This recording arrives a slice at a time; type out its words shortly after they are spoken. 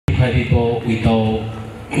Manipabibo without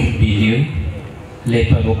video,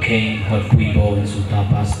 Lepa King, Hot Kuibo and Suta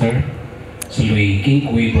Pastor, Salui King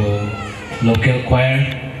Kuibo, local choir,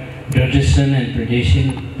 tradition and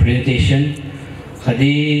presentation,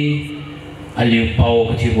 Hadi Aliu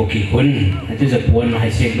Pau Katiboki Kun, it is a one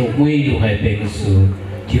I say, look, we do have bakers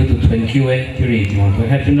due to 20 to read. We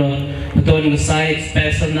have to know, put on the side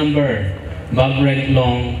special number,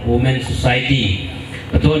 Bamrekluang Women's Society,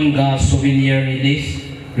 put on the souvenir release,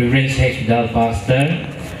 Reverend Hospital Pastor,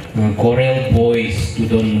 Choral Boys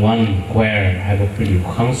 2001 Choir, have a pretty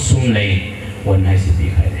Hangsum Lane, one has to be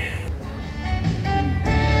high.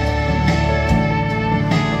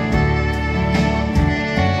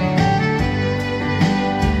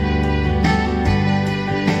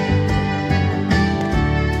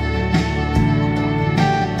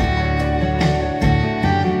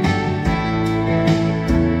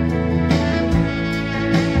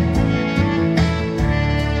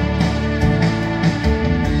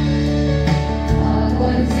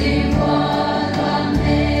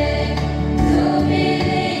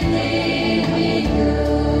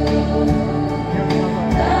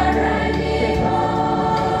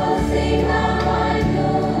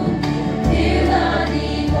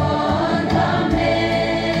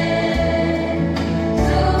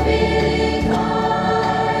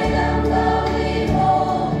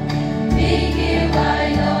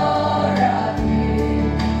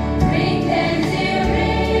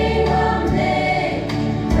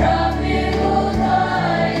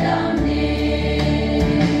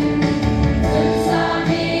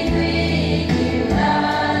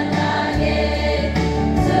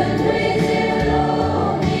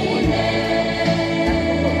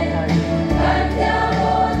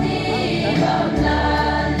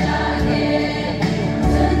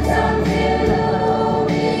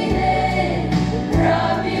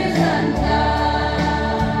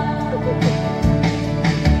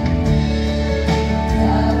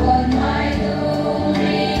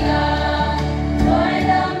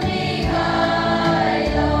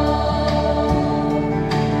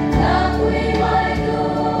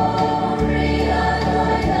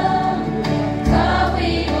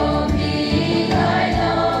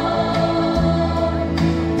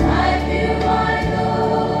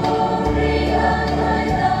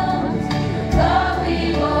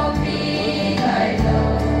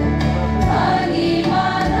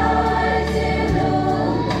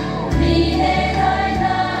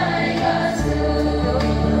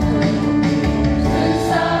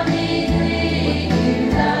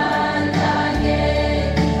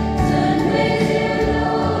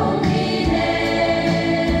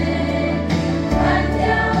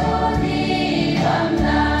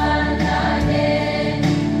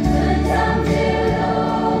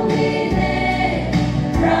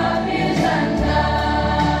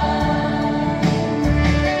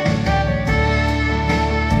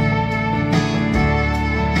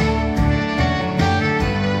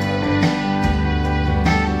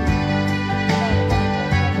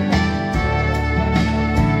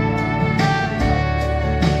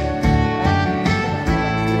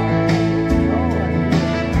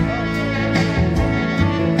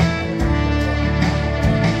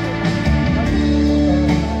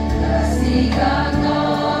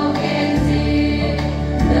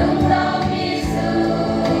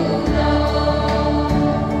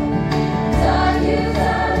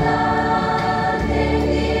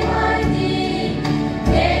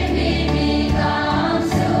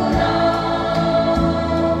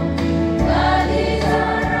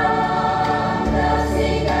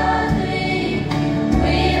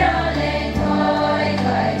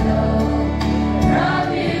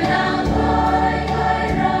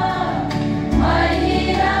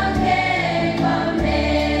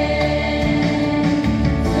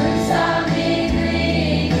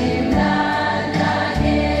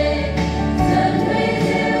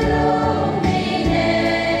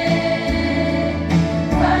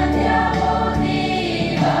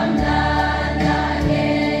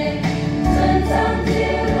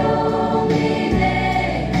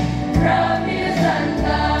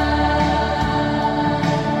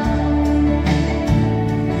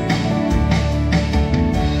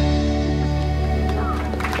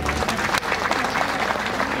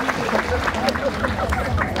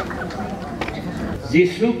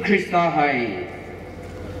 Jesus Christa hai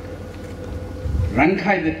rang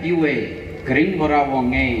khai the piwe kring bora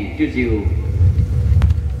wonge tu jiu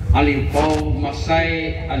aliu po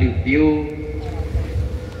masai aliu piu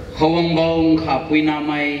hawang bong kha puina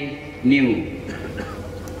mai new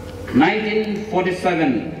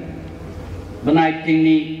 1947 banai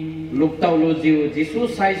tingni luk tau lo jiu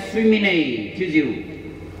Jesus sai swimine tu jiu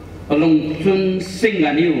lung chun sing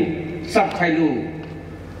aniu sab khailu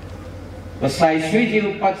pasai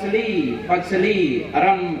suiu patsali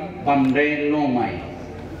aram Bamrekluang mai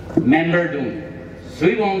member du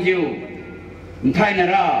sui wong jiu thai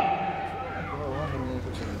nara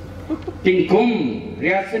tingkum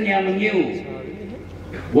riasanya mengiu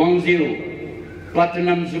wong jiu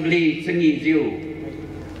platinum Jubilee sengi jiu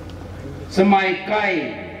semai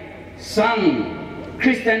kai sang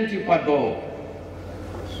Kristen Tipado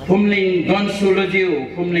Pumling Don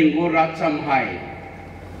Sulujiu Pumling Urat Samhai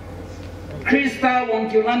Krista Wong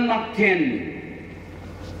Kilan Makten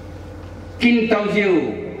Kin Tau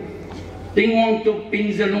Jiu Ting Wong Tu Pin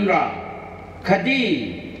Zelungra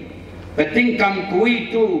Kadi Peting Kam Kui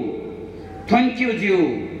Tu Tuan Kiu Jiu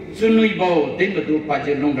Sunui Bo Ting Bedu Pa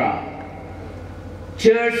Zelungra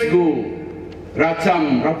Church Gu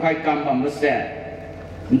Ratsam Rapai Kam Bamuse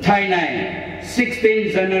Thai Nai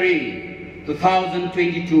 16 January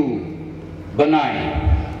 2022 Banai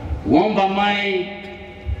Wong Bamai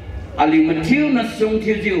Ali Matiu Nasung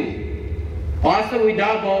Tiuju Pastor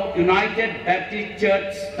Widabo United Baptist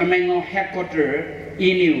Church Tamengo Headquarter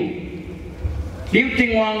Inu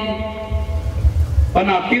Piuting Wang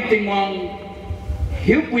Pana Piuting Wang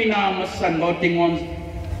Hiupuina Masan Boting Wang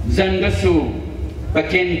Zangasu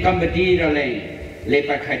Paken Kambadi Rale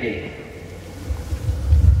Lepakade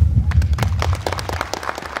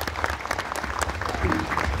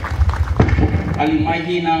Ali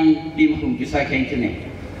mahi nang dimhum kisah kengkene.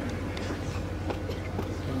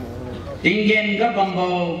 Tinggen ga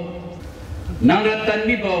bambo, nang ratan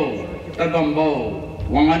bibo, tabambo,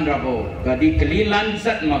 wangan rabo, gadi kelilan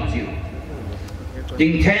zat mabju.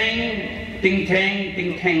 Ting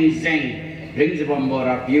teng zeng, ring bambo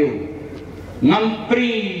rapiu.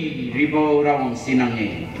 Ngampri ribo rawang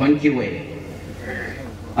sinange, tonkiwe.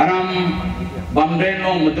 Aram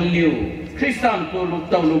Bamrekluang madungniu, Kristan tu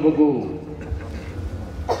lutau lubugu.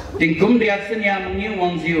 Tingkum riasanya mengiu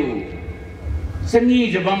wang ziu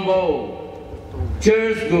Sengi jabambo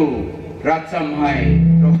Church gu Ratsam hai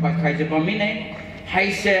Ropak khai jabamine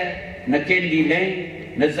Hai se Naken di leng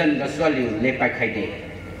Nazan gaswaliu lepak khai de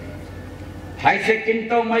Hai se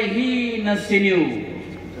kintau mai hi nasiniu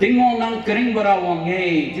Tingong nang kering berawang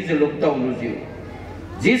hei Tizi luk tau lu ziu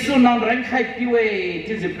Jisu nang reng khai piwe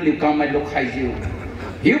Tizi peliu kamai luk khai ziu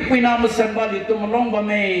Hiu pina mesambal itu melong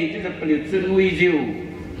bame Tizi peliu sunui ziu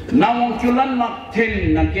Nawang Kulan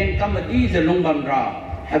Makten Naken Kamadi Zelung Bamra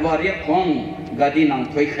Habaria Kong Gadi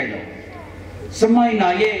Nang Toy Khailo Semai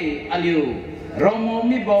na ye aliu Romo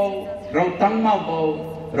mibo Rau tangma bo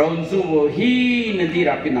Rau nzubo hi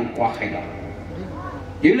nadira pinang kwa khailo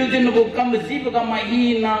Ilu jenubu kamazi baga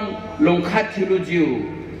mai nang longkhat hilu jiu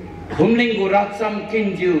Humlingu ratsam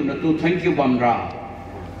kinjiu Natu thank you Bamra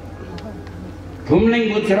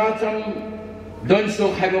Humlingu jeratsam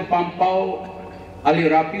Donso khaibo pampau Ali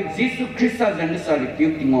rapiu Yesus Kristus dan sali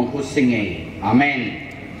piu tingong husinge.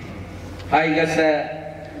 Amen. Hai gasa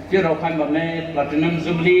kiro khan bame Platinum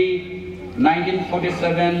Jubilee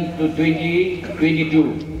 1947 to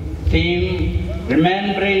 2022. Theme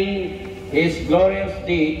remembering His glorious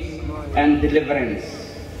deeds and deliverance.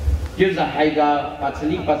 Juza haiga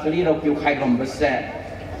pasali rau piu khai rom besa.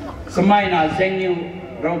 Semai na zengyu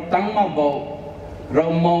rau tangma bo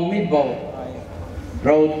rau mau mi bo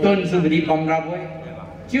Rau tun Jubilee Bamra boy,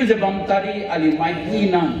 ciu jebam tari ali mai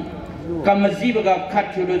hinang, kamazi baga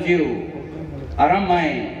kat ciu jiu,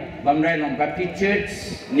 aramai Bamrekluang Baptist Church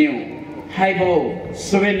new, haibo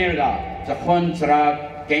souvenir ga, jakon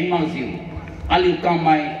cerak kengmang jiu, ali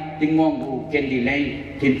kamai tingwang bu kendi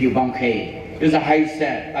leng timpiu bangke, itu hai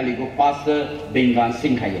set ali go pastor bengan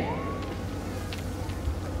sing hai.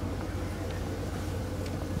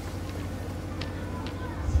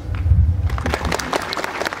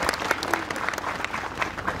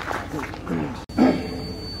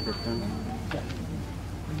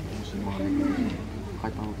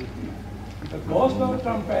 The gospel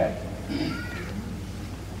trumpet.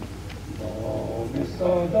 Oh,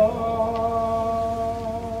 Mr. Dawn.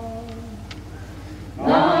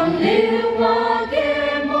 Long live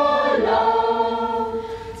Wakemolo,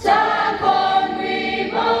 Sakon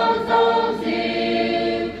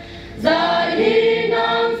Ribozozim,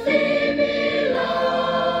 Zahinang Simila,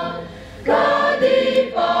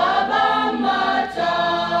 Kadipa Bamacha,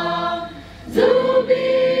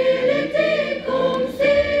 Jubilee Kum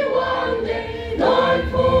Siwande, Lord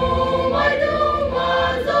Fu, my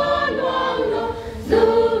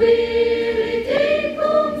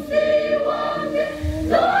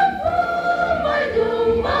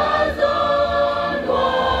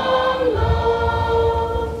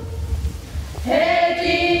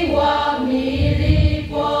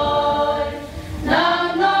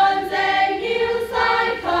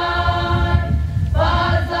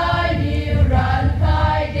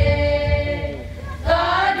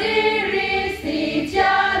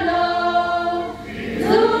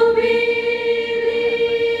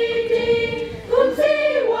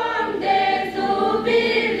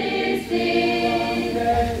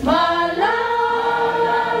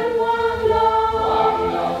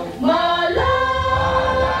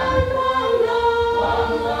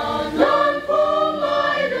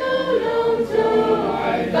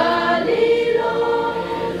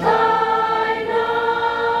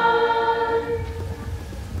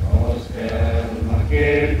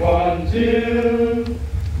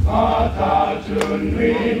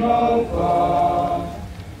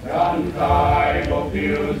thai bộ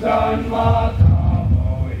phiêu gian mà thả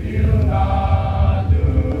bộ yêu na du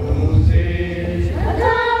si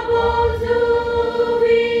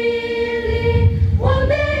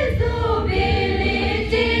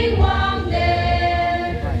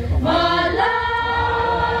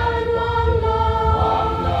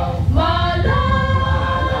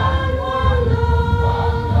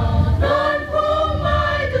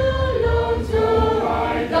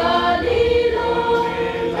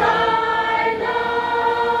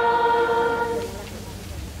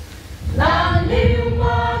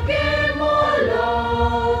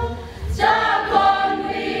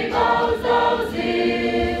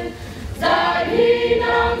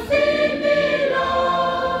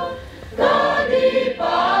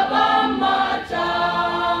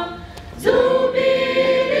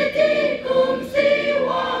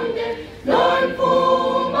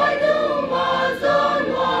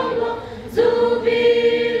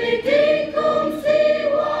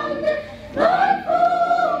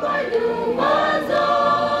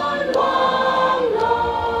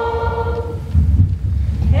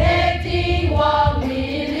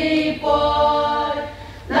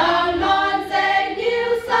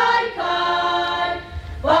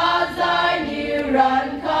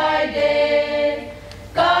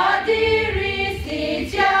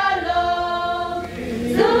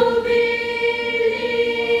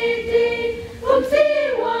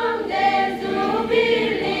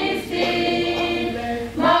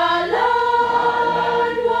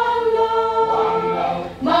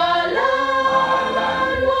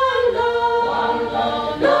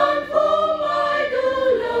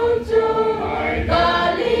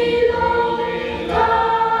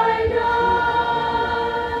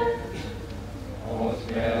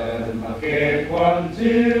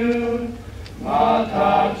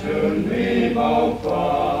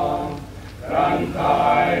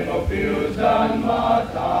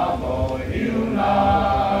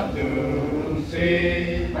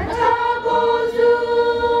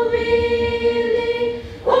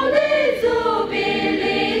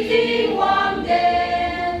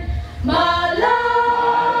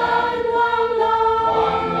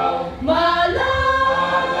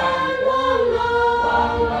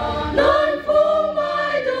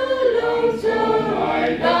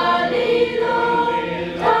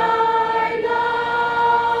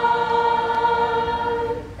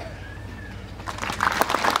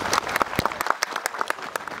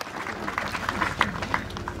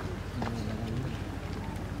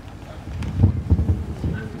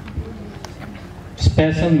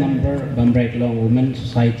Special number Bamrekluang Women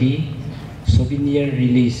Society souvenir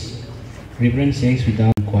release Reverend Sex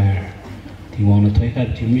Without Choir. Tiwang na toy ka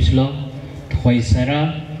timislo toy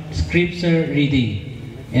sara scripture reading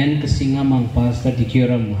and kasinga mang pastor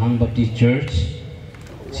dikiram hang Baptist Church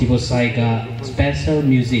sibosai ka special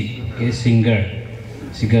music ke singer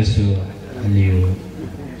sigasu aliu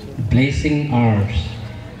blessing ours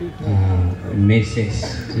message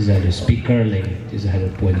is a speaker like is a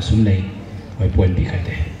point sum like phải buồn bị khai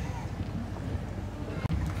thế.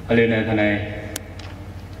 Alin na kanay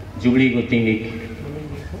Jubilee ko tingik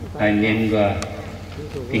ay niyan ga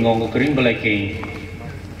tingong ko kering balay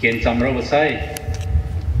ken samra basay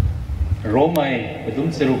Romay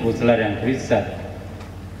badum seru ko salarang Krista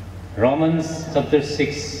Romans chapter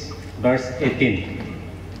 6 verse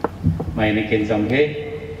 18 may na ken samhe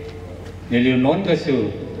niliw non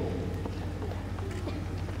kasu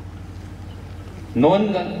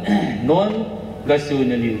non gasu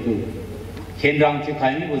naliw tu kenrang chu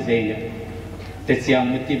khai mi bo zeya te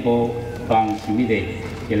siang mati bo bang chimi de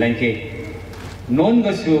yelan ke non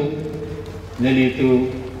gasu naliw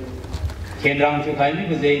tu kenrang chu khai mi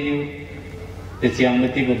bo zeya te siang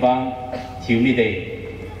mati bo bang chimi de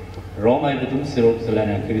Romai badum serok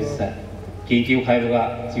salana Krista kin kiu khai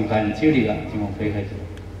ba chu khai chi ri ga chu mong phai khai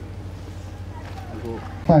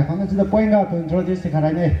phải phán cái point nào tôi introduce cái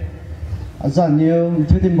này này dân nhiều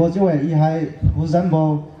thứ tin báo chí vậy hay hồ dân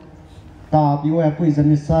báo ta bị vậy bây giờ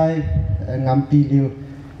sai ngắm pi liu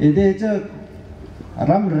để cho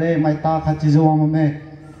ram re mai ta khát chỉ zoang mà mẹ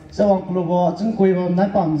zoang club báo chúng quay vào nãy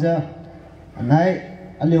bằng giờ nãy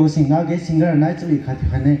liu sinh nào cái sinh ra nãy chỉ khát thì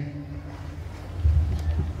khát này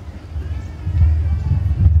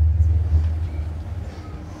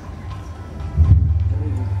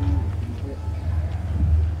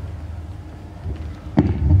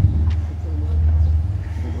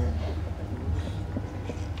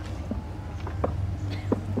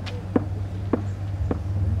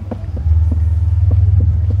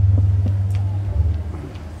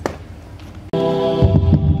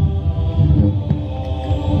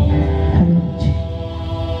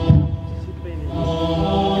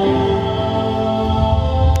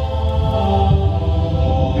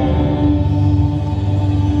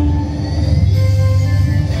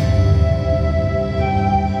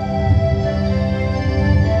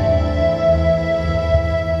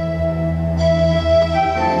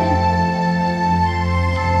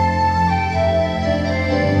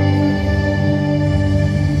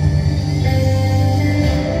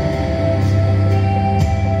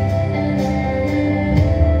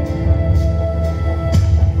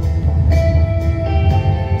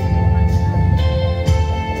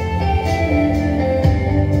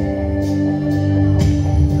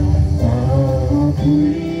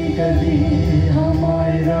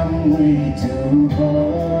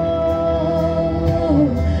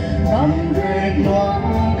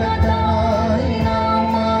Bamrekluang katay ng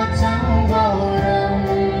matang bawang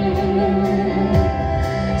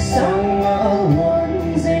sang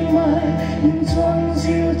awan dây mai những choang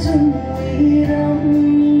diêu chân uy rắm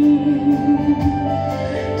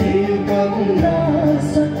tiêu cấm na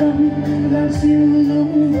sa cấm là diêu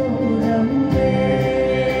lung vô đam mê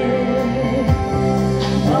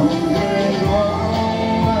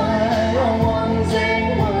Bamrekluang mai awan dây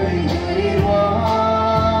mai đuôi hoa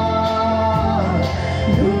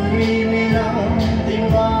đuôi mi lòng tình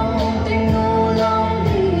vang tình nô lòng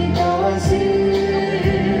đi ta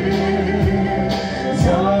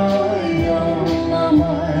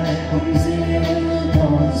không riêng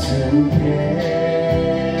còn sự thế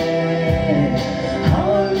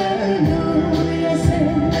Hallelujah sen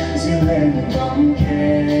dịu lên bóng khe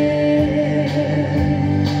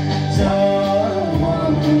cho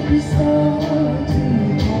hoàng Christa từ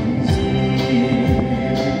con gì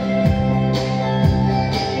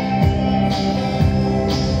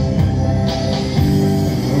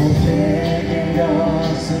Ô thế kinh đa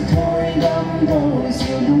sự thôi đắm đầu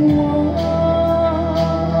siêu đúng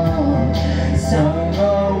sang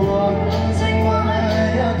awan dây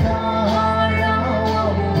mai ca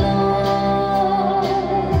rao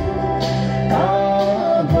ta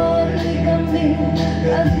bơi cam linh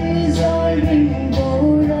cả thế giới bình vô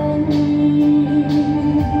rong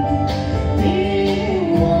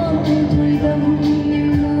tiếng hoa tuổi đắm như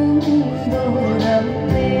lúc vô đam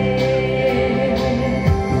mê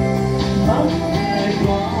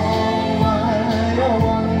Bamrekluang mai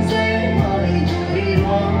awan dây mai tuổi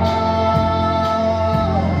hoa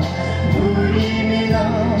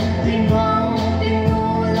tình vang tình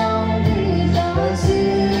nô lòng đi ta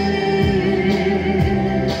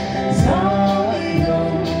giải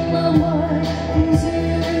dòng mà mai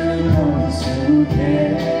diêu con sự thế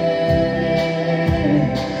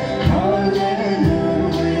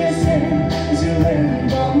Hallelujah sen dịu lên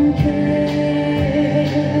bóng khe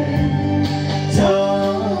cho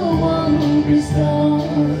hoàng Christa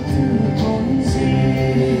từ con gì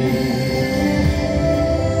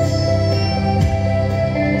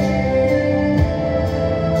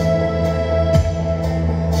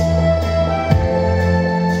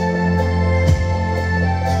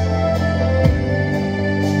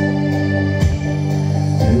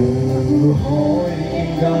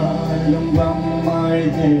lòng vắng mai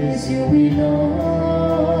để diệu uy lo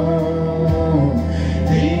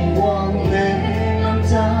tình quang lên làm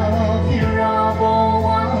cha khi ra vô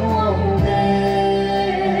quang lòng đê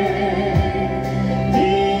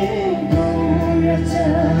tình cùng ra cha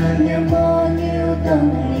nhà bao nhiêu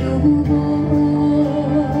tâm yêu vô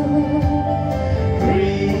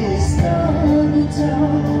Christa lu cha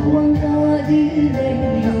quang ca đi lên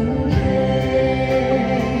lung khe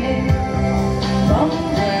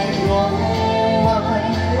Bamrekluang mai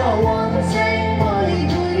awan dây mai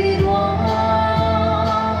đuôi hoa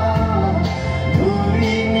đuôi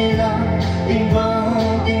mi lòng tình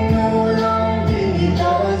vang tình nô lòng đi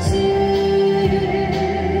ta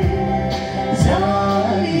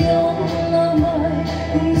giải dòng là mai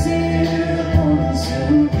cùng diêu con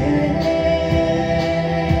sự thế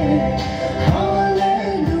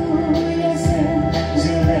Hallelujah sen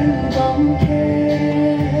dịu lên bóng khe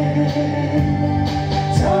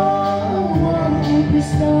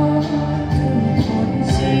Christa từ con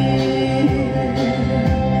gì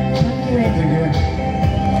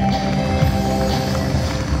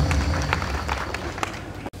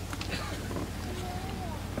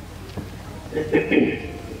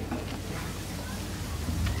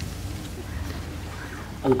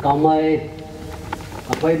Ang kamay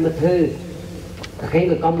ako'y mathe kakay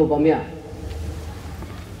ka kamo ba miya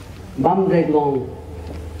Bamrekluang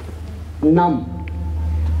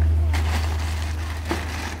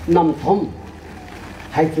nam thom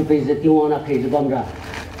hai chu pe je tiwana khe jabam ra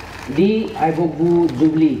di ai bo bu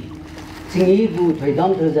Jubilee singi bu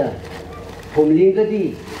thoidam thja homling ga di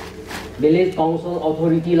village council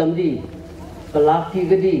authority lam di kalak thi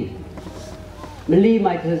ga di mili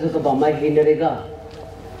mai thja ka ba mai hinrega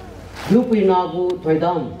lupina bu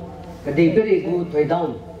thoidam ka de bere bu thoidam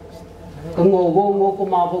ka ngo ko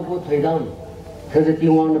ma bu thoidam thja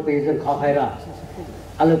tiwana pe je kha khaira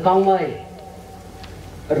al kang mai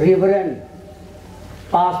Reverend,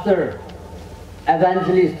 Pastor,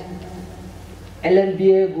 Evangelist,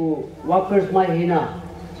 LNBA gu workers mai hina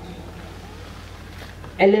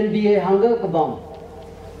LNBA hanga kabam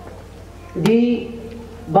di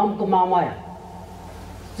bam kamamai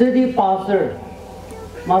jadi pastor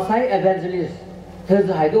masai evangelist third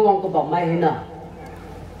haido wang kabam mai hina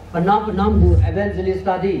panam gu evangelist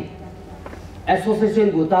tadi association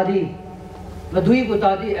gu tadi Madhui ko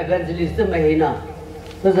tadi evangelist mahina.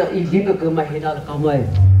 Tasa iding ka mahina kamay.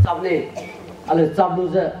 Sabne ala sablu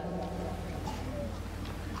za.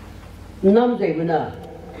 Nam jai mana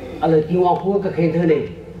ala tiwa pu ka khen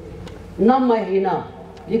thane. Nam mahina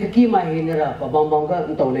ye ka ki mahina ra pa bang bang ka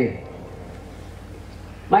ntau ne.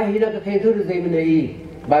 Mahina ka khen thane jai mana I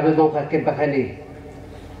Bible bang ka ken pa khani.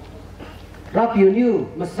 Rap you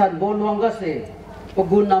masan bolwanga se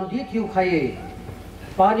pagun nam di thiu khaye.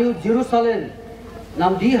 Paniu Jerusalem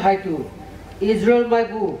nam di haitu Israel mai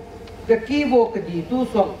bu ka ki bo ka di tu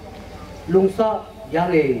so lungsa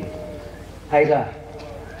yang le haiga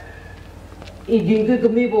I ding ke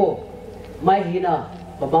mi bo mai hina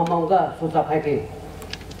ba bang bang ga so sa khai ke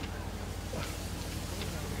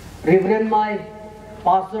Reverend mai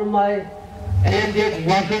pastor mai LNBA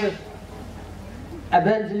workers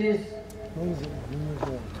evangelist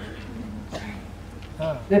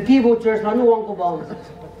the people church lanu wang ko bang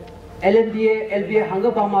LNBA hanga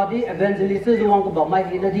pamadi evangelist wang ko ba mai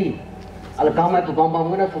hina di al kamai ko bang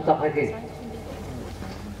bang na so sa khai ke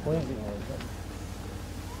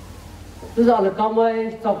tu za al kamai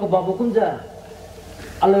sa ko ba bu kum ja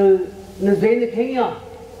al ne zain khenya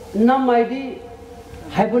nam mai di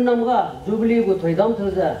haibun nam ga Jubilee ko thoidam thar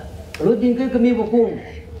ja ro din ke kami bu kum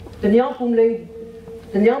tanyang pum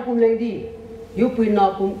leng di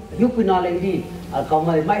yupina leng di al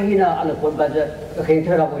kamai mai hina al kon ba ja khen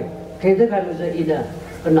thara ko khen thar ka ja ina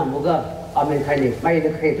kanam ga amen khai ni mai de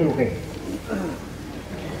khen tu ke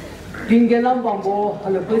Tinggalan bambo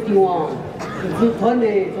hal petiwang ju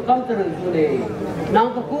thone ju kam tar ju ne nang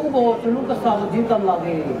ka kumbo chulu ka sa ju kam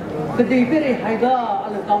lage kedi pere haiga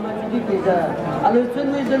al kama ju di peza al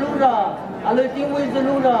chunwi jalura al tingwi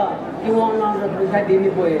jalura tiwang nang ra khai de ni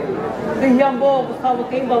boy ke yambo ka sa wa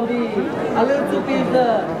keng bam di al ju peza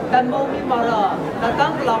tan mo mi mara ta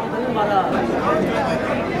kam la ni mara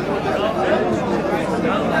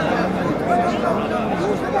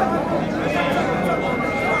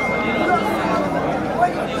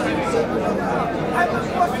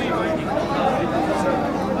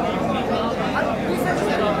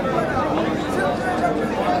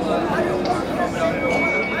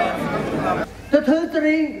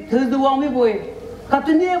thứ duang mi boy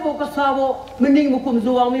katnya bo kasabo mening mukum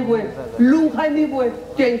duang mi boy lung khai mi boy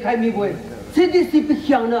ten khai mi boy sidi sipi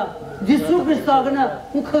hyang na jisu krista gana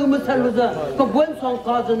khơ ma salu za ko bon song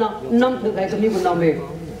ka jana nam thu khai mi bu nam me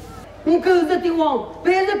cứ za ti wang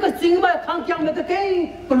pe za ka sing ma khang kyang me ka ke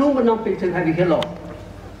ko lung ba nam pe chen khai bi ke lo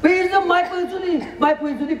pe za mai pe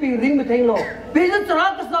chu ni pe ring me theng lo pe za tra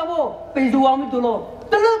ka sa bo pe duang mi tu lo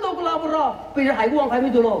telu to ko la bo ra pe hai wang khai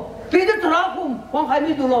mi tu lo pe za tra khum wang khai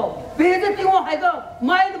mi tu lo pe za ti wang hai ga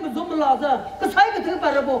mai no zum la za ka sai ka thu pa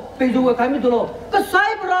ra bo pe du khai mi tu lo ka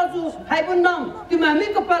sai bra ju hai bun nam ti ma mi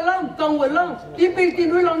ka pa lang kang wa lang ti pe ti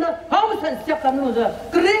nu lang na ha ma san sia kam lu za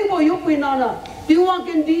kring bo yu pi na na ti wang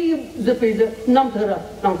ken di za pe za nam thara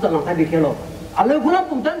nang sa lang khai bi ke lo ale guna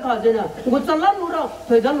pum tan kha je na go chalan lu ra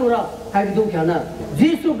thoi dan lu ra hai bi du kya na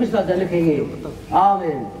jisu krista da le khe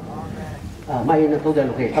amen mai na to da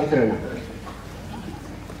lu ke kam tra na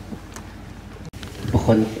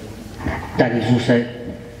bokon dan su sai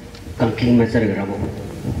kang king ma sar ra bo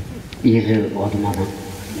I re wa ma ma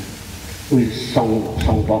ui song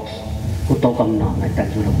box ko to kam na mai tan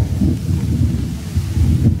su ra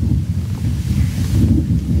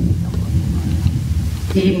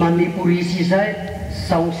I Manipuri si sai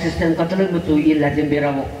sound system katale mutu I LNBA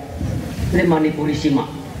ra bo le Manipuri si ma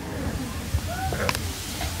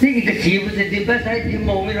ti ke chi bu de ba sai di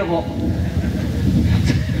mo mi ra bo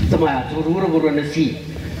tama turu na si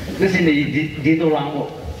kasi dito lang mo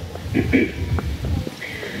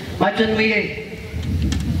macam ni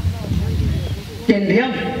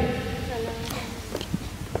tendiam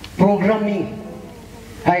programming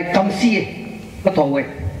hai kamsi katawe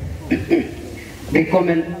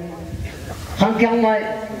recommend hangkyang mai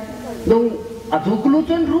nung adukulu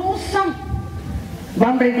chun rusam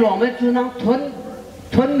Bamrekluang mai chunang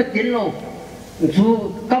thon metin lo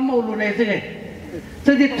chu kamau lu ne se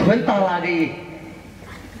这里屯打拉的，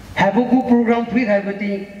还不顾 program 推还不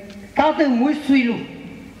定，打的没水路，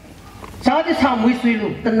啥的啥没水路，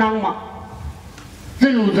等难嘛，这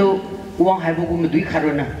路就往还不顾没对看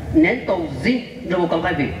着呢，年到人这我刚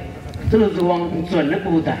开的，这路就往转了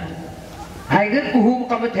不的，还个不顾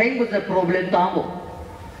刚没听过这 problem 大不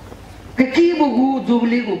，cái kia不顾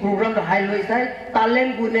Jubilee 个 program 的还来噻，打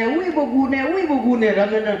脸不呢，微不顾呢，然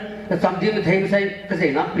后呢。Something with him say,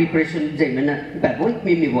 because not preparation, Jamina, Babon,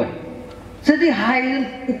 Mimi boy. So the high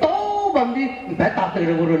to Bambi, bet after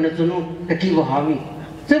the Rona Zunu, the Kiva Hami.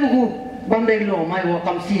 So Bamrekluang, my walk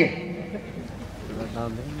come see it.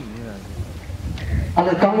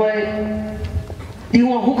 I'll come away tiếng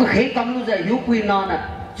hoa hú cái khay cắm luôn rồi hiếu quy non à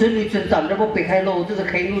chân nuôi chân tạm đó bốc bể khai lô tức là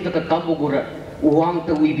khay luôn cái cắm bốc rồi uang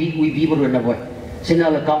từ uy bí bốc rồi nè vậy xin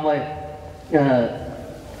là cắm vậy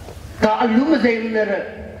cả alum mà dây mình là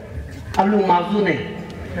alum mazu này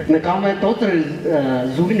người cắm vậy tốt từ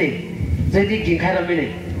zui này dây đi kinh khai ra mình này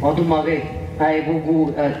ở đâu mà cái ai bố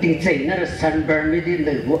tiếng chạy nó là sunburn mới đi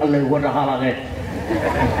lấy qua ra hà cái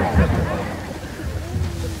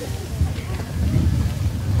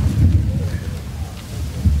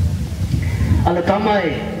anh cảm ơn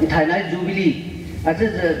Thái Lan Jubilee, à thế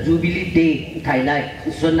giờ Jubilee Day Thái Lan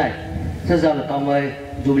xuân này, thế giờ là cảm ơn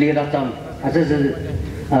Jubilee đã xong, à thế giờ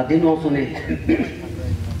đến hôm xuân này,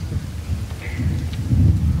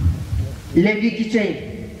 lên đi cái chuyện,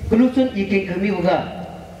 cái lúc xuân ý kiến không nhiều cả,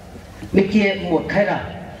 mấy kia một khai ra,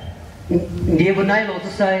 nếu bên này lo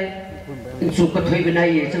tất sai, chụp cái thuê bên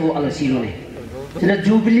này sẽ có anh xin này, thế là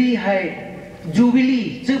Jubilee hay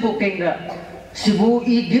Jubilee chưa có kinh ra, chỉ có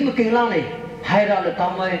ý điểm một kinh lao này. Hai ra là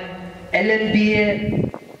काम है LNBA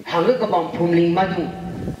hàng cái bằng phun linh mà dung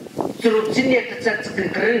rồi xin nhẹ tất cả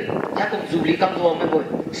cái ta cũng Jubilee काम जो हमें बोल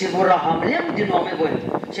सिबोरा हम ले हम दिन हमें बोल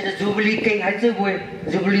xin là Jubilee keng hai chữ बोल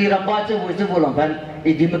Jubilee ramba chữ बोल làm ban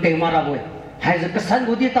ý điểm keng mara बोल hai giờ cái sản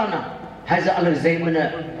của đi tao na hai giờ alır dây mình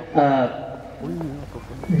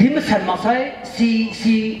điểm sản mà sai si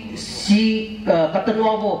cái tên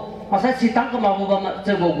hoa vô mà sai si tăng cái mà vô mà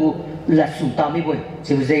chữ vô là sủ ta mới बोल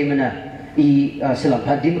chữ dây mình i silam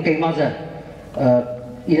phan dim keng ma za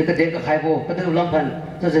i ka den ka khai bo ka de lam phan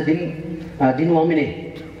za za din wang mi ni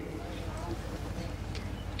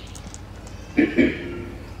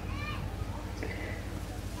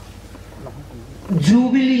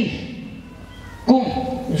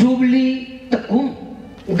Jubilee takum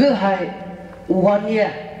ge hai one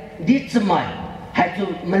year di tsmai hai tu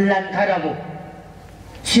melan kharabo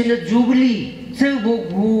sin Jubilee se bo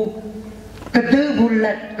gu Kedua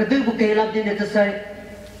bulat, kedua bukan dalam jenis tersay,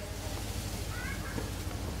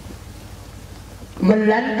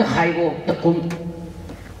 melan ke khaybo tekum,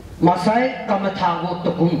 masai kami thago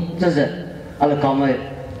tekum, saja. Alah kami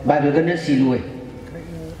Bible kena silui.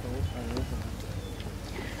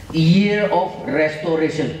 Year of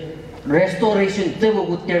restoration, restoration tu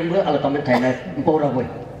bukan term ber, alah kami Thailand, empora boy,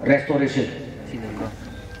 restoration.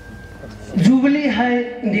 Jubilee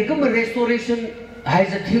hai, dia kami restoration hai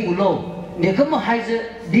seting ulo. Dia kemah haja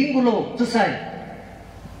dinggulo selesai.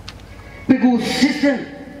 Pegu system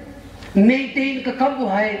maintain ke kamu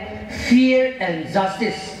hai fear and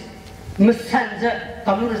justice. Mesanja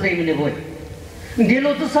kamu rezai mene boy. Dia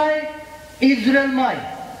lo selesai Israel mai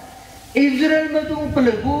tu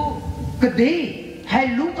pelegu kedai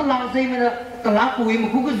hai lu kelang zai mene kelang kui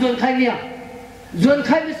muku ke zon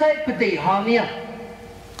khai misai pedai hamia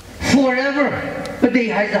forever pedai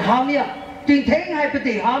hai hamia ting theng hai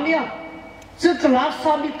pedai hamia से क्लास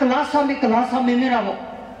सामी मेरा वो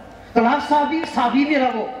क्लास साबी मेरा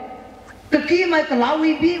वो तो कि मैं class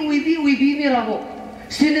we भी मेरा वो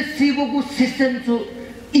सिने सीबो को सिस्टम जो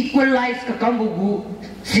इक्वलाइज का काम वो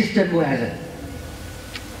सिस्टम वो है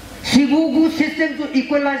सीबो को सिस्टम जो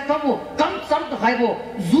इक्वलाइज काम वो कम सम तो खाई वो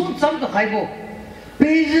जून सम तो खाई वो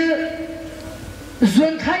पेज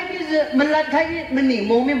जून खाई भी मल्लाद खाई भी मनी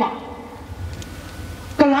मोमे मा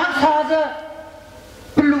क्लास साजा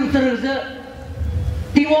pelum terus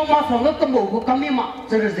tiwa masang ke kembu kami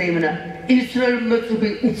mak terus mana Israel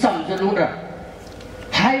mencubi insam jalura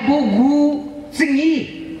hai bogu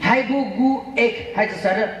singi hai bogu ek hai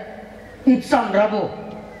tersara insam rabo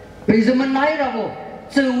beza menai rabo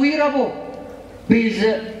sewi rabo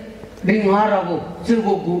beza dengar rabo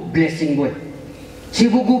sebugu blessing boy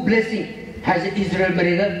sebugu blessing hai Israel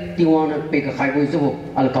mereka tiwa na peka hai boy sebu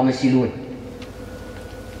al kami silui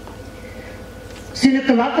sini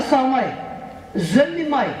kelak kesamai, zemi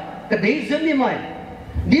mai, kedai zemi mai,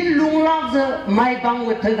 di lunglang ze mai bang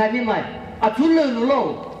wet terkai mai, atul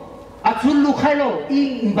lu khai lo,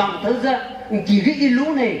 ing bang terza, kiri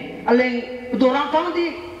ilung ne, aleng dorang kang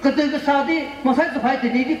di kedai kesadi, masa sepai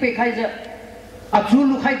tadi di pekai ze, atul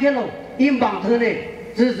lu khai kelo, ing bang terne,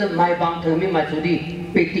 ze mai bang termi mai sudi,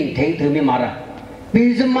 peking teng termi marah,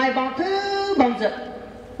 bisa mai bang ze,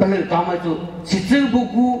 perlu kamu tu, si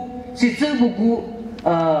buku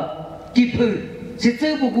keeper, si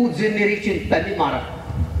buku generation bagi marah,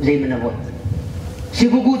 lemana boy. Si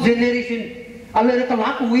buku generation, alur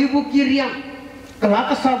kelak wibu kiriam,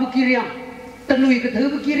 kelak sabu kiriam, tenui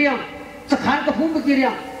ketemu kiriam, sekarang kepung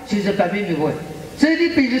kiriam, si bagi mi boy.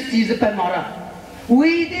 Jadi pilih si bagi marah.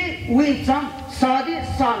 Wih jam, sadi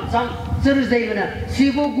jam, terus lemana. Si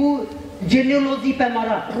buku genealogy bagi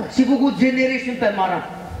marah, si buku generation bagi marah.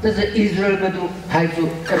 Terus Israel itu harus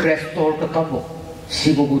restore ke kamu, si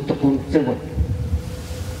buku tekun sebut.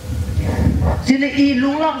 xin i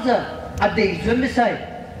lung lắc giờ à để chuẩn bị sai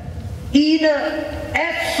i nè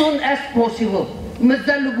as soon as possible mà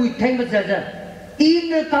giờ lúc buổi thay mà giờ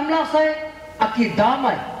i nè cam lắc sai à khi đá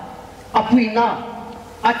mày à pui na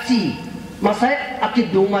à chi mà sai à khi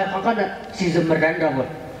đúng mày thằng cái chỉ giờ mà rèn ra rồi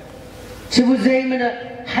chỉ bây giờ mình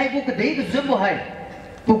hai bộ cái đấy cái chuẩn bị hai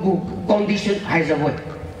bộ condition hai giờ rồi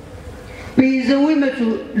bây giờ mình mới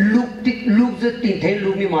lúc giờ tin thấy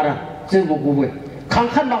lúc mình mà ra giờ bộ cái khang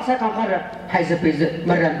khăn mặc sai khang khăn ra hai giờ bây giờ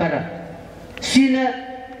mà rèn ra xin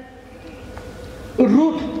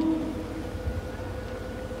root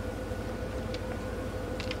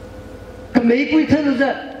cái mấy bụi thơ luôn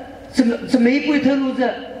giờ mấy bụi thơ luôn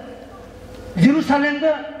giờ Jerusalem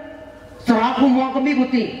cái sara khu mua cái mấy bụi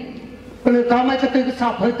tiền bây giờ mai cái từ cái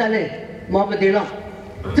sao phải tay mà bây giờ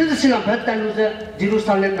thế là xin làm phải tay luôn giờ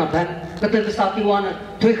Jerusalem làm phải cái từ cái sao tiêu anh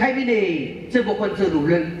thôi khai đi này giờ bộ phận giờ đủ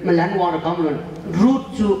lên mà lăn qua rồi không luôn root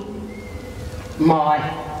to mai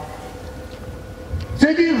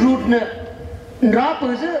giờ đi root nè ra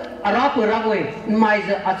bờ giờ ra bờ ra bơi mai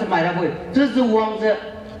giờ à mai ra bơi giờ giờ wang giờ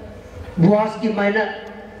buas ki mai nè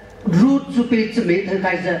root to pe chứ mấy thằng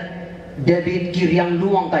cái giờ David kiriang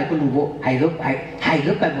luang tại cái lúa hay gấp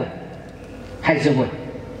bài bơi hay giờ bơi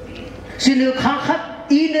xin được khang khát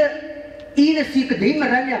in si cái đấy mà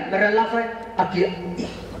ra nhá mà ra la phải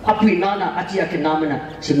api nana achi nama na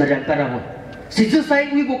si mà ra para bơi si chứ sai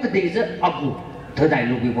uy bộ cái đấy giờ abu thở đại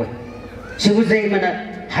lúa bơi si uy dây mà nè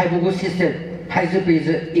hai bộ system hai giờ bây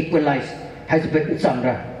giờ equalize hai giờ bây giờ sắm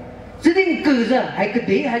ra chứ đừng cứ giờ hai cái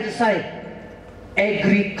đấy hai giờ sai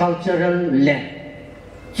agricultural land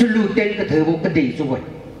chú lưu tên cái thơ bộ cái đấy chú vậy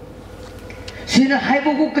xin là hai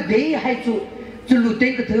bộ cái đấy hai chú lưu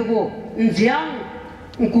tên cái thơ bộ giang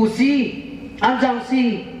cú si an giang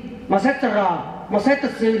si mà sẽ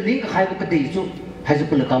thật sự lính hai bộ cái đấy chú hai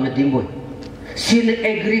chú là काम tìm vậy xin là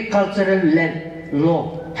agricultural land law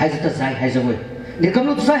hai giờ thật sai hai giờ vậy để cầm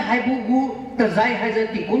lúc sai hai bộ thật sai hai giờ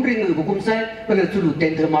thì cũng riêng người bộ cũng sai bây giờ chú lưu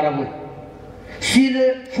tên thơ mà ra vậy xin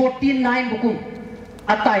là 49 bộ cũng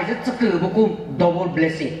atai rất cử bộ cũng double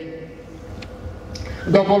blessing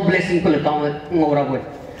kalau kamu ngora boy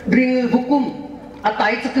ring hukum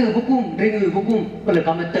atai cakap hukum ring hukum kalau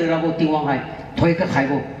kamu terabo tiwang hai thoi ka khai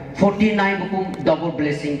bo 49 hukum double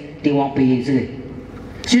blessing tiwang pe yin se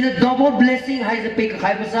sini double blessing hai se pe ka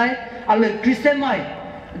khai basai al Christian mai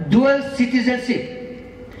dual citizenship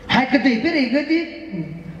hai ka dei beri gadi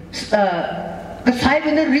ka sai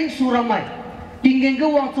bena ring suramai tinggen ka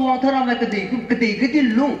wang suwang tharamai ka dei gadi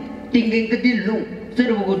lung tinggen gadi lung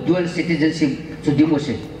jadi buku dual citizenship so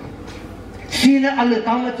dimose sini Allah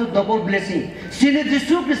kamu tu double blessing sini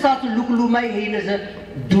Yesus Kristus tu lumai ini je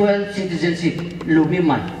dual citizenship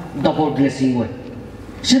lumai double blessing way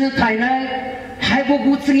sini Thailand hai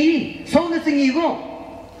buku sengi so ne sengi go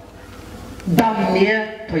damnya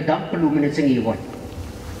thoi dam pelumai sengi way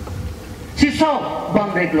si so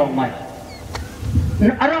Bamrekluang mai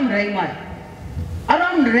aram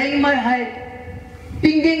reng mai hai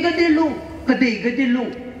tinggen ke dilung Gede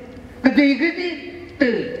lung, gede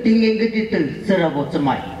từ tinggi gede từ serabot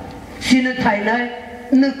semai. Sini Thailand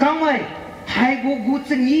nekamai hai gu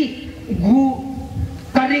sengi gu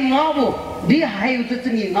karing ngabo di hai u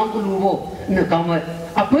sengi ngam kulubo nekamai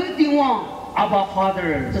apa tiwang aba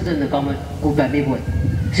father tu nekamai gu kami boy.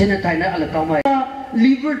 Sini Thailand ala kamai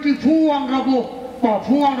liberty phuang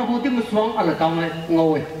rabo ti muswang ala kamai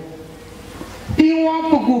ngawe. Tiwang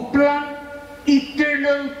pugu plan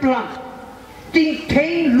eternal plan. Ting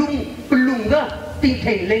theng lung pelung ga ting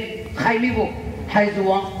theng leng khai mi bo hai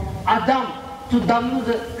zuang Adam tu dam nu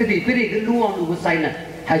ze kedi peri ge luang lu sai na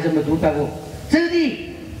hai ze ma du pa bo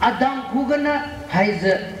jadi Adam ku ga na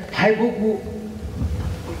hai bo ku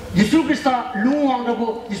Yesus Kristus luang ra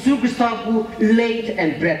bo Yesus Kristus ku length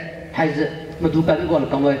and breadth hai ze ma du pa bo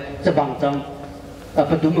ka mai ze bang chang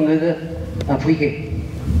pa du ma ge phui ke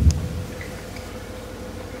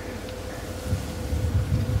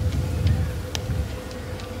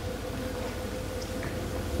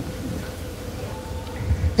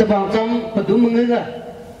sebang jam pedu mengenga,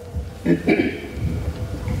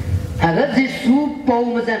 agak Yesus pau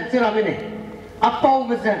macam ceram ini, apa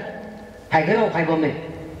macam, hai kerau hai bome,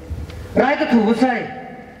 rai ke tubuh saya,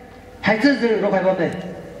 hai cezer hai bome,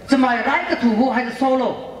 semai rai ke tubuh hai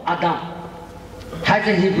solo Adam, hai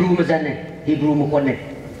Hebrew macam ni, Hebrew mukon ni,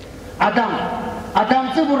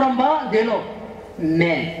 Adam sebut ramba delo,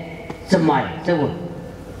 man, semai sebut,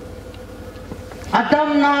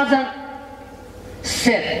 Adam nazar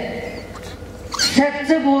set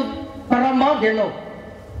sebut parama delo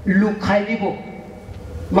luk khai bibo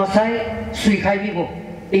masai sui khai bibo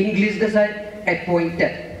English ka sai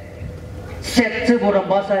appointed set sebut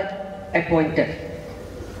ramba sai appointed.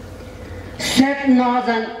 Set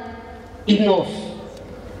Nazan Inos.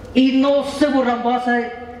 Inos sebu rambasai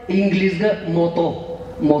English ga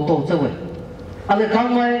moto sebu. Ala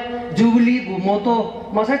kamai Jubilee gu moto,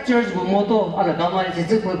 masa church gu moto, ala kamai si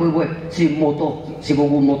si moto, si gu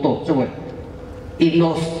moto sebu.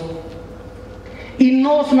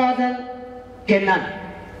 Inos Nazan Kenan.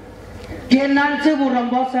 Kenan sebu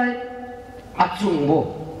rambasai Atsungbo.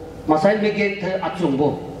 Masai begin to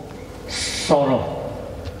Atsungbo. Sorrow.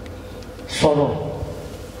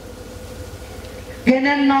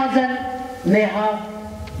 Kenan Nazan Neha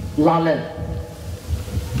Lalel.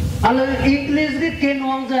 Ala English ke Ken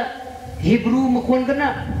Wangza Hebrew mukun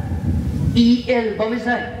kana EL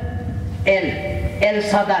bamisai L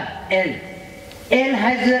Sadan L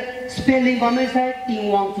has a spelling bamisai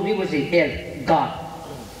Ting Wang to be was L God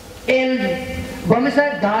L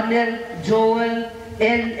bamisai Daniel Joel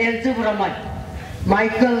L Zubraman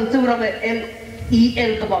Michael Zubraman L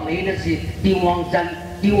kabamai si Ting Wang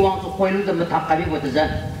to point the Matakari with the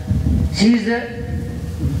Zan. She's a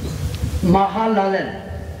Mahalalel.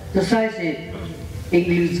 The size is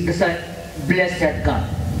English, the size blessed God.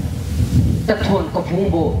 The tone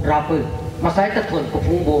Kapumbo rapper, Masai the tone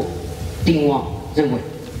Kapumbo Ting Wang, the way.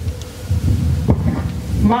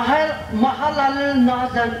 Mahalalel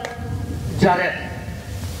Nazan Jared.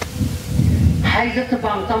 Heiser the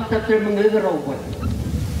Bang Tam Tater over.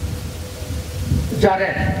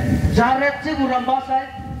 Jared Sigurambasai,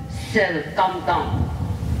 sell come down.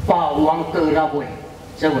 Pa Wang Rabwe,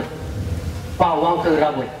 Seven. Pa Wang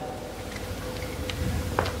Rabwe.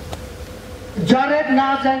 Jared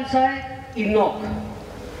Nazan sai Enoch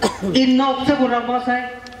Sigurambasai,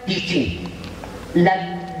 teaching.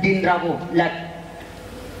 Lat Din Rabo, Lat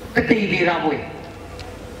Kativi Rabwe.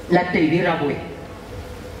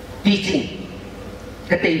 Teaching.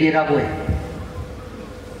 Kativi Rabwe.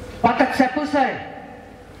 Patak Sapusai.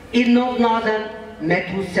 Enoch Nazan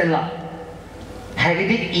Methuselah.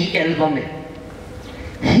 Hagidi EL Bame.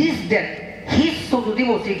 His death, his soul to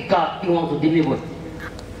demonstrate God you want to deliver.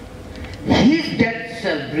 His death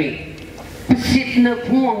shall bring. Pesitna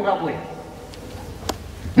Pumang Rabwe.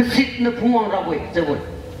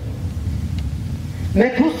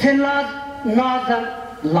 Methuselah Nazan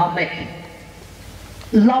Lamek.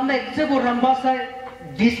 Lamek Sebo Rambasai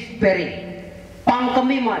despairing. Pang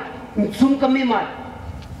kami mat, sum kami mat.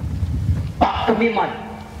 Pak kami mat,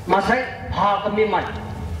 masai ha kami mat,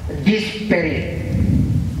 despairing.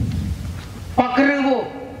 Pakrewo,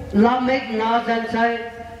 Lamek Nazan sai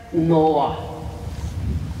Noah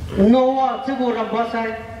sebu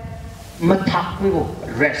rambasai matak mewo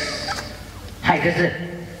rest. Haigase,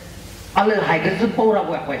 alle haigase pora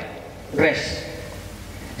buat rest.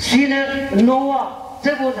 Sini Noah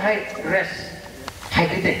sebu hai rest.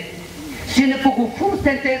 Haigase. Sini puku full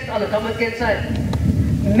sentence ala kaman kensai.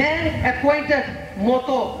 Man appointed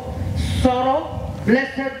motto sorrow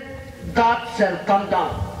blessed God shall come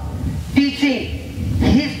down. Teaching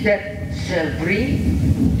his death shall bring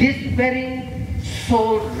despairing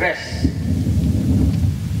soul rest.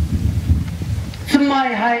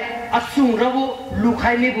 Semai hai asung rabu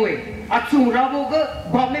lukai me boy. Asung rabu ke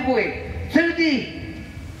ba me boy. Jadi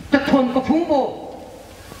teton kepungbo.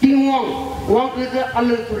 Tingwang wang kerja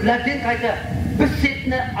alur tu ladin kaja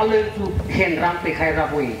besitnya alur tu henram pe kai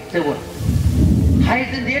rabui sebut. Hai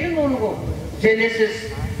sendiri ngono Genesis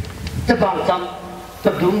tebang sam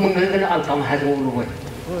tebdum mengenai alkam hai ngono.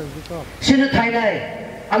 Sini thai dai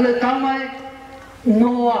alur kamai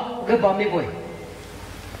Noah ke bami boy.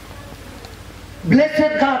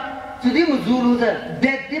 Blessed God sudi muzulu se,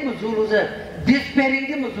 death di muzulu se, despairing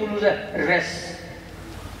di muzulu se, rest.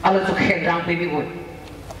 Alur tu henram pe boy.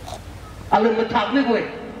 Alam matak me boy.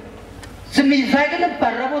 Semisal kan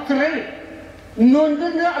parabo cerai, non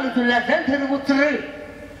kan alam tu lasan terabo cerai.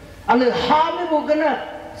 Alam ham me bogana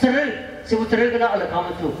cerai, sebut cerai kan alam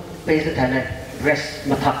kamu tu pesa thana rest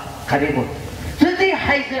matak kari boy. Jadi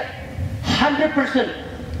hai se 100%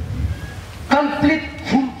 complete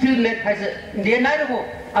fulfillment hai se dia naik boy.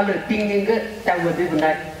 Alam tinggi ke tahu lebih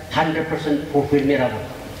benar 100% fulfillment rabo.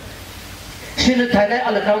 Sini thana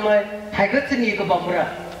alam kamu hai ke sini ke bamra.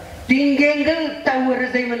 Tinggal tahu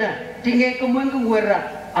rezeki mana, tinggal kemudian kemudian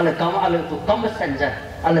ala kamu ala tu kamu senja,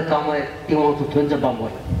 ala kamu tinggal tu tuan jabamboy.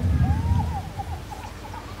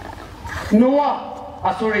 Noah,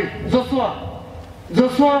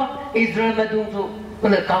 Joshua Israel madung tu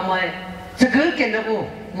ala kamu segera kena bu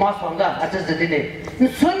masangga atas jadi ni.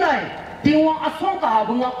 Sunai tinggal asal kah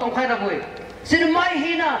bunga tongkai raboy. Sedemai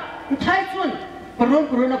hina, thai sun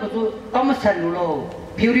perun apa tu kamu senjulo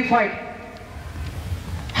purified.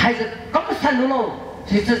 Hai kamu selalu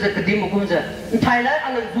其实这个题目工作，台来阿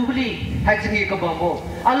拉Jubilee还是一个帮忙，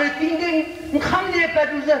阿拉今天你看见白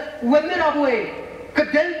就是外面那位，个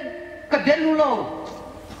点路喽，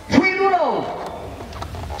推路喽，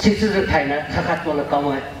其实是台来他做了岗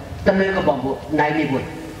位，但那个帮忙难弥补。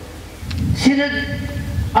现在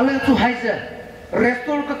阿拉做还是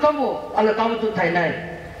restore 个岗位，阿拉岗位做台来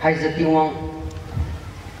还是地方，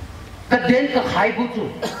个点个还不住，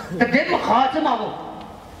个点么好怎么不？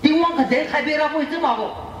 地方个点开别拉不怎么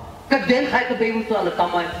个，个点开个别不做了，干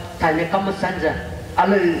嘛？台内干嘛三着，阿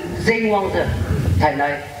拉人王着，台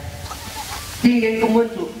内，今年根本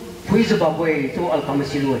就非是宝贵，做阿拉干嘛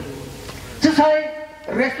行为？这才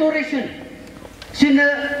restoration， 现在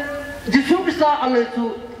这说不是阿拉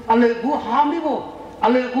做阿拉不哈密不，阿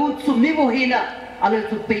拉不做密不黑呢，阿拉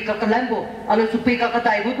做背个兰不，阿拉做背个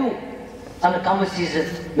带不动，阿拉干嘛其实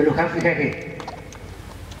没有看不开开。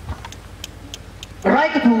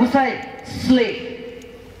 Right to say slave,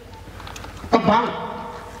 kebang,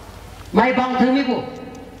 mai bang themi ko.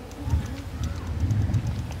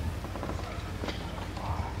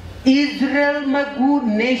 Israel magu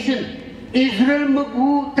nation, Israel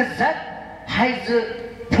magu tazat has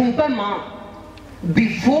pumpama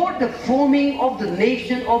before the forming of the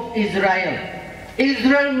nation of Israel.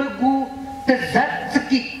 Israel magu tazat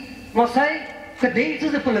sakit, masai kadai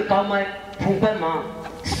tu sepuluh pumpama.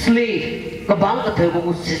 Slave, kebang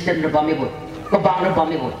ketemu sistem berbami pun, kebang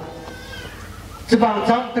berbami pun. Sebang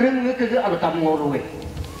sang terang ke alat kamu ngoroi,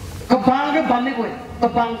 kebang berbami pun,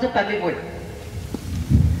 kebang sebami pun.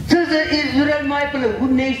 Sese Israel mai peluru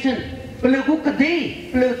nation, peluru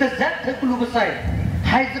kedai, peluru terzat, peluru besar.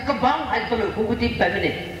 Hai kebang, hai peluru kuti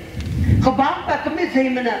pemene. Kebang tak kami saya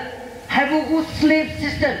mana, hai buku slave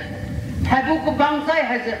system, hai buku kebang saya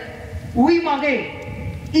hai we mage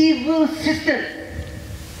evil system.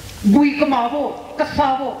 Bui ke mabo, ke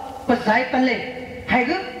sabo, pesai pele, hai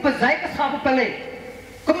ke pesai ke sabo pele,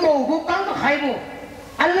 ke mogo kang ke hai bo,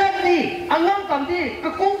 alam ni, alam kang ni,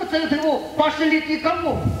 ke kong ke ceng ceng bo, facility kang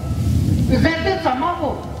bo, zete sama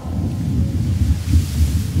bo,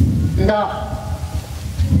 na,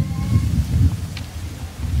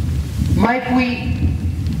 mai pui,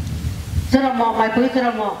 cerama, mai pui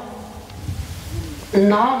cerama,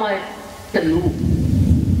 na mai tenu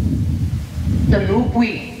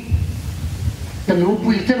pui. Tenu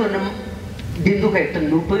pui itu mana dindu kayak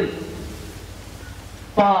tenu pui,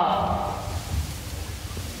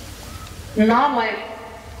 nama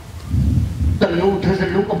tenu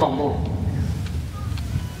terselu ke bambu,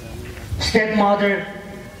 stepmother,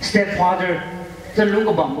 stepfather terselu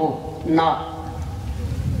ke bambu,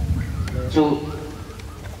 so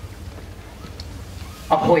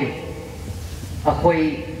akoi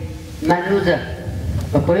manusia,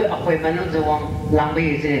 akoi manusia wang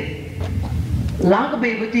lambai je. Lang ke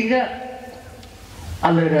bayi tinggal,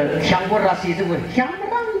 alar siang pun rasi tu pun, siang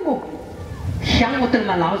pun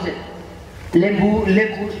teman lawas, lembu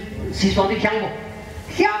siswa ni siang pun,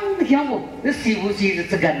 sibu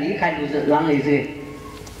segan ni kan tu lang itu.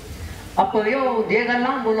 Apa yo dia kan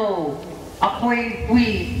lang bolo, akoi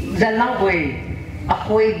pui jalan pui,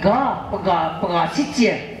 akoi ga pega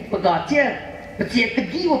sicia, pecah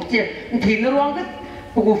kegi pecah, ni ruang tu,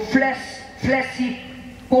 pukul flashy.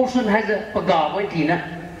 Portion has a paga boy tina.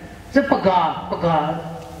 The paga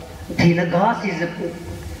tina gas is a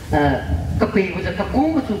kapi was a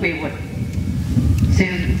kakum to pay one.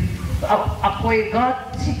 Since a boy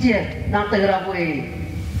got sitia, not the rabway,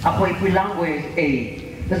 a boy pilangway a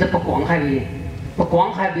there's a pakwang highway.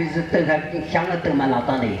 Pakwang highway is a third having Shanga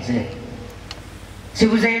Termalata. She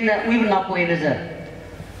was saying that we will not go in as a.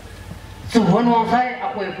 So one side,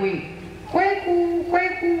 a boy. Quay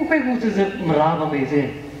cu từ giờ mà ra vào mấy gì?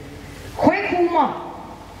 Quay cu mà,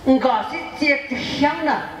 ngã sĩ chết cái香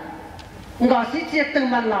呢，ngã sĩ chết từng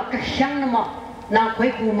mà là cái香呢嘛，那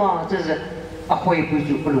quay cu mà từ giờ, quay cu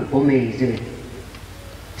就不能不mấy gì?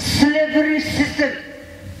 Slavery system,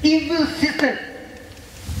 evil system,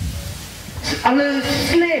 ale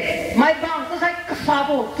slave, mai bang, tu saya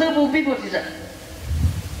kesabo, terbubi bos itu.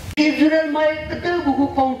 Israel mai ketemu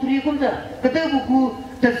buku country kum je, ketemu buku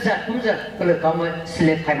terzat kum je, kalau kamu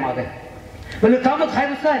slave khai maga, kalau kamu khai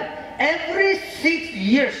besar, every 6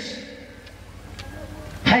 years,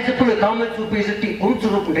 hai je kalau kamu tu beziting kum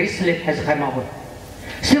curup dari slave hai je khai maga,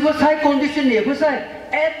 sebab saya condition ni besar,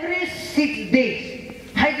 every 6 days,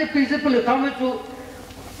 hai je bezit kalau kamu tu,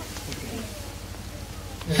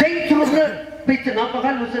 zai curup ni bezit nampak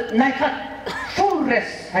kan besar, naikat full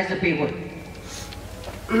rest hai je bezit.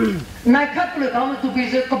 Naikat boleh kamu tu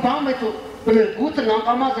bisa kebang itu boleh gut dengan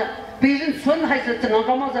kamu saja 别人村还是怎样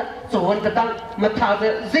干嘛子，做完个当，么他的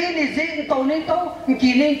人到年到，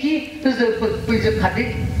几年几，这是不是看的，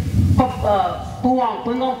不忘不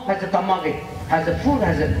忘还是干嘛的，还是 food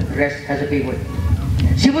还是 rest 还是别位，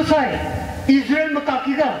是不是？Israel 么搞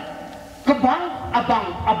几个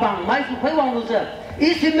，abang 买出回往路子，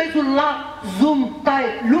一些买出拉 zoom 带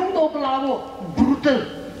龙头的拉我 brutal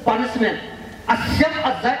punishment。Asyam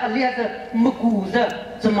azai aliada maguza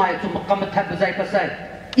semai tu makam tabzai pasai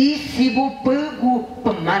isibu pegu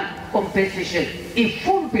peman compensation I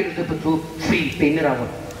full bill the betul free penerawan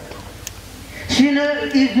sina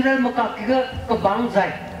Israel makakiga ke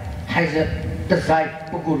bangzai haja tersai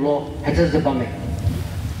pegulo haja zebame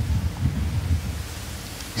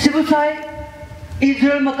sibusai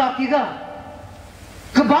Israel makakiga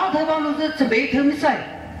ke bang thawang lu sebei thamisai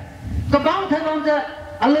ke bang thawang za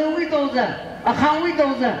alawi doza akhang wi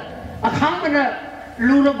doza akhang mana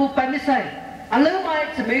lu rabu pamisai alawai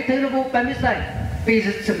semei the rabu pamisai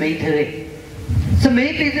bizi semei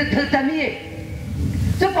bizi the tamiye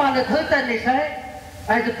sepala the tani sai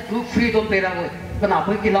ai the to freedom perawo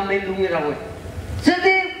kenapa kita melung rawo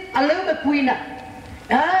jadi alawi puina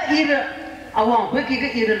ira awang pergi ke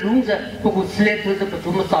ira lungza buku slate tu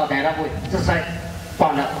betul masa daerah boy selesai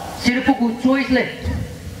pana sirap buku choice le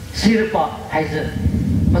sirpa hai se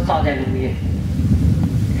masa daerah ni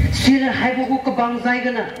sirap hai buku kebangsaan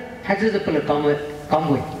kan hai se pelak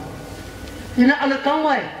kamu ina ala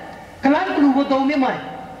kamu kalam keluar tahu ni mai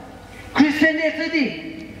Christian ni tadi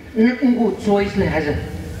nunggu choice le hai se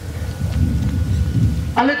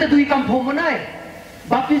ala tu kampung mana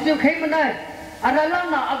baptism kai mana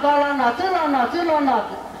Analana, agalana, celana,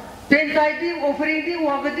 tentai di, offering di,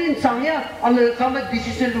 wagadin, sangya, ala kami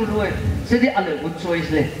decision dulu jadi ala good choice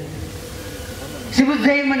le. Sibu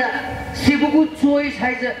zai mana, sibu good choice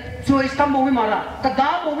hai choice kamu mau mara,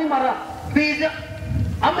 kada mau mara, beza,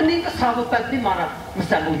 amaning kesabu pasti mara,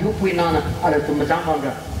 mesti mau yupi nana, ala tu macam mana,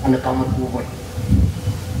 ala kamu buat.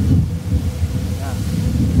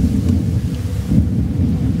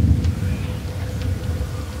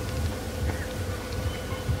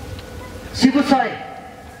 Siapa saya?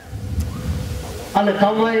 Ala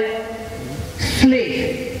kawai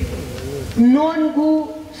slave, non gu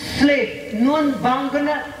slave, non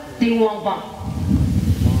bangkana tingwang bang.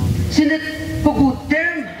 Sini buku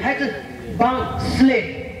term has bang slave,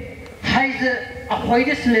 has avoid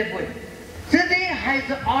slave boy. Jadi has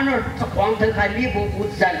honor sekwang terkali buku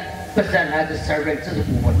zan, pesan has servant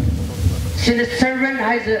sesuatu. Sini servant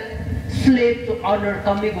has slave to honor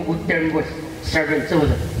kami buku term boy, servant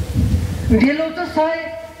sesuatu. Dia lalu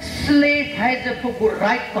saya slave has a buku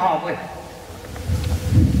right kahawe,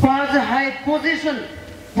 pas high position,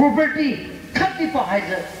 property, katipa has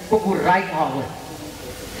a buku right kahawe.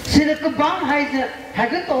 Sini kebang has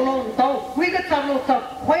a tolong tahu, kita tahu tahu,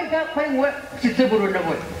 kau ngwe, kita baru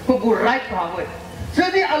nampak buku right kahawe.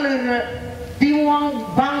 Jadi alur tiwang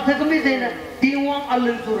bang terkami zina, tiwang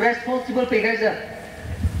alur tu responsible pegaja.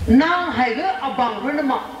 Nang harga abang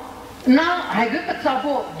renama. Now, I get the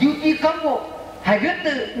sapo, duty combo, I get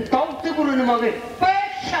the top to Guru Namabe,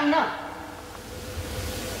 Pashana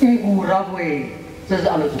Urawe, says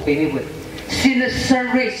Allah to pay with. Sin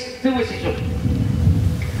service, the wishes.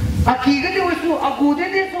 A kiga de wisu, a good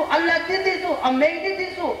did so, a lad did so, a maid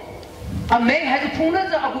did so. A maid had a punas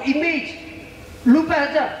of image.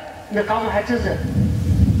 Lupaza, the common hatches.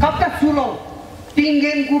 Kapta Sulo,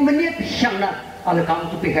 Pingen Gumani Shana. Allah kamu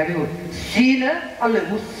tu behave itu. Sina Allah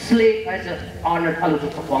bu slave aja honor Allah tu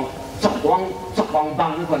sekwang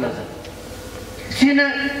bang itu kalau saja. Sina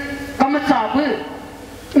kamu capai,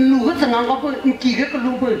 lugu senang apa, kira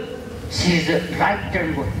keluar. She's a right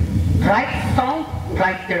term boy, right sound,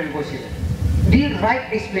 right term boy she's. The right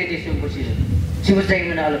explanation boy she's. She was saying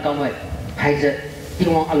mana Allah kamu aja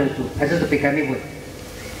tiwang Allah tu, aja tu behave boy.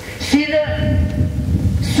 Sina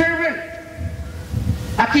servant,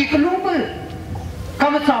 aki keluar.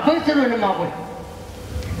 Kamu siapa seru nama boy?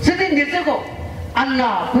 Sedih ni seko,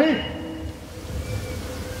 Anna boy,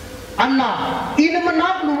 Anna, ini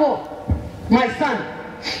mana lu my son.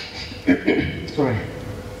 Sorry.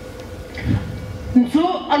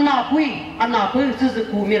 So Anna boy, sesuatu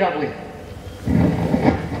kumira boy.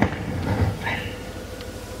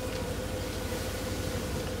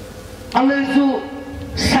 Allah itu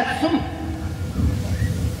satsum,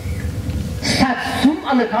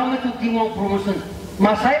 Allah kamu tu tiwang promotion.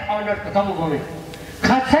 Masai honor kamu boleh.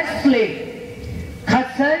 Kasai slave,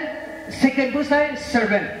 kasai second bersai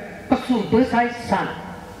servant, pasum bersai son,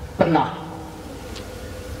 pernah.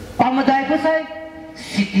 Pamadai bersai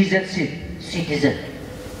citizen.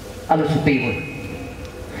 Allah supaya.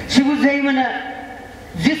 Siapa saya mana?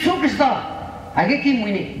 Yesus Kristus, agak kim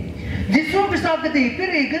ini. Jisu Krista kati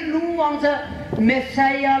piri ke luang sa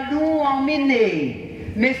Messiah luang mine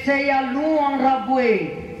Messiah luang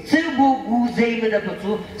rabwe sebu guzei mana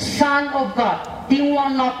betul Son of God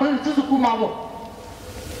tingwang na per tu kumabo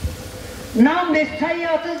na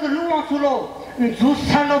Messiah tu luang sulo tu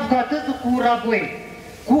Son of God tu kurabwe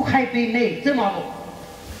ku khai pine semabo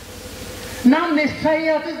na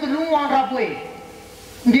Messiah tu luang rabwe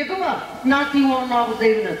dia kama na tingwang na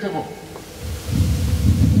guzei mana sebo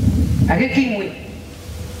Aga kingwe.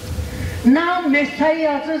 Now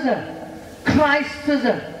Messiah says, Christ says,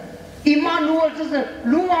 Emmanuel says,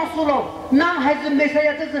 luang sulo. Now has the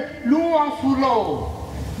Messiah says, luang sulo.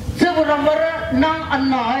 Seberapa nang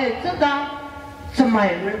anai sedang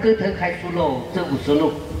semai mereka terkai sulo, sebu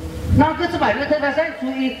sulo. Nang ke semai mereka terkai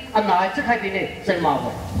sui anai terkai bini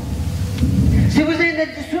semua.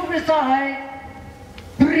 Sebenarnya Yesus Kristus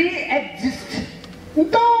pre-exist.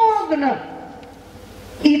 Entah kena.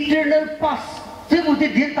 Eternal past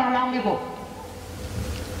sebuti dia talang ni bo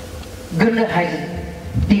guna hai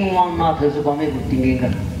tingwang na thơ so kami bo tingin ka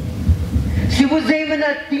sebut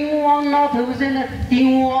mana tingwang na thơ mana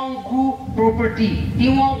tingwang ku property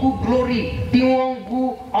tingwang ku glory tingwang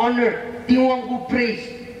ku honor tingwang ku praise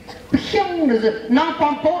piang na nang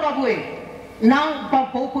pampora boy nang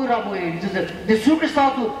pampora boy the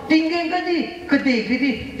superstar tu tingin ka di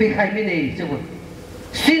kedi pekai mini sebut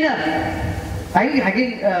sina Hai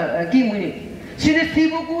gimana? Sini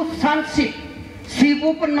sibuku sanksi,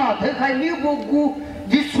 sibu pernah terkai miuku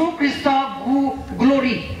Yesus Kristus ku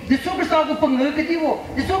glory, Yesus Kristus ku pengerti wo,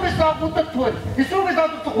 Yesus Kristus ku tertuan, Yesus Kristus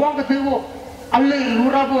ku tuang ketemu, Allah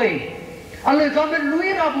luraboy, Allah kami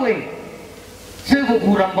luiraboy, sibu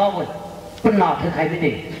kurang bawa, pernah terkai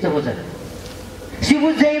ini, sebab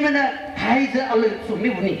sibu zaman hai Allah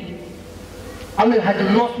sumi buni, Allah hai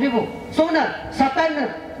lost mibu, so na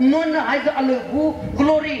Satan non hai Allah ku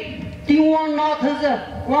glory tingwang na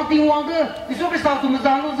thasa wang tingwang ke Yesus Kristus tu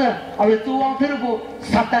mazang tu Allah tuang terbu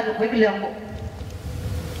Satan ku keliang bo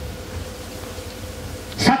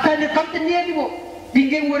Satan kam tenia ni bo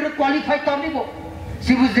tinggi wer qualified tam ni bo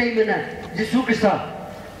sibu zaimana Yesus Kristus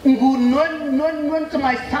ngu non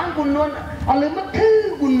semai sang ku non Allah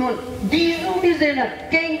mathu ku non dizu mi zena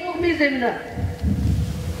kengu mi zena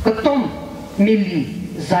ketom mili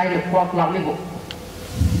zair kuak lam ni bo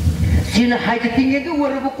Sina hai tinggi ke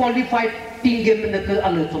waru qualified tinggi mana ke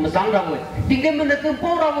alu cuma sang rawoy tinggi mana ke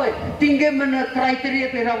por rawoy tinggi mana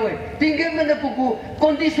kriteria pe rawoy tinggi mana buku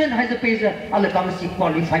condition hai pesa alu kami si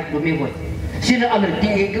qualified dumi boy sina alu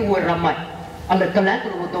tinggi ke waru ramai alu kalan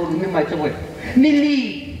tu betul dumi mai coba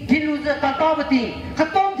mili thiluza kantabati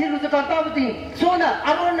ketom thiluza kantabati sona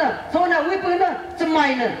arona sona wipena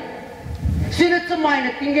cemaina sina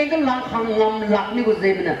cemaina tinggi ke lang ngam lak ni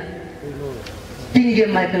bozai mana tinggi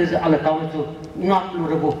mai terus Allah tahu tu ngam lu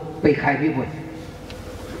rebo pekai ni boy.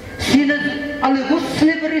 Sini Allah gu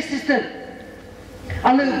slavery system,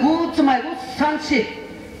 Allah gu semai gu sanksi,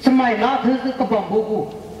 semai na terus ke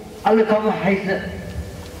bambu Allah kamu haiz,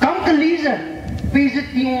 kamu keliza, beza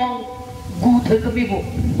tiwang gu terkebi bo,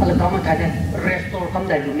 Allah kamu ada restore kamu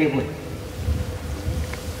dah dulu boy.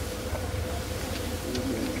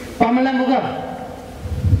 Pamalan bukan?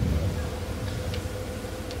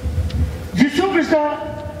 Yesus Kristus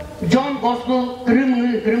John Gospel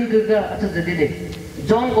kerim ke atas jadi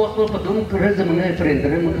John Gospel pedum kerim mengenai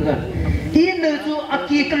kerim ke ini tu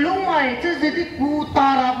aki kelumai jadi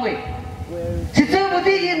kutara boy sisa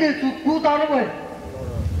budi ini tu kutara boy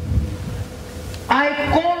I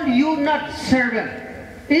call you not servant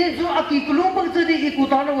ini tu aki kelumai jadi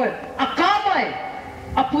kutara boy akamai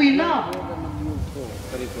apuina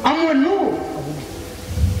amanu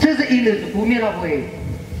jadi ini tu kumira boy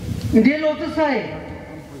dia lo tu saya,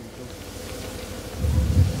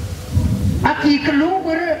 aki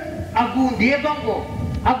keluar aku dia bangko,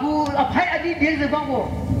 aku apa adi dia sebangko,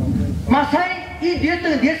 masai ini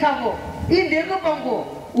dia sabo, ini dia ke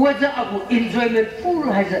bangko, wajah aku enjoyment full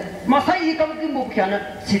haja, masai ini kamu kimbo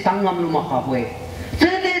kiana si tanggam rumah kawe,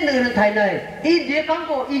 jadi negara Thailand, ini dia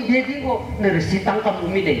bangko, ini dia tingko negara si tanggam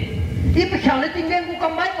rumah ini, ini kiana tinggal aku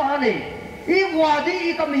kamai bahane, ini wadi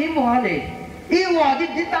ini kami himbo bahane. Iwa di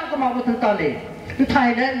ditang kemabu tentale,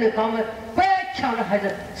 Thailand ne kamu pecah lah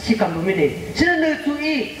aja si kamu ini. Sini ne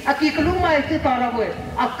sui, aki kelumai itu tara boy,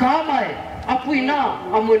 akamai, apuina,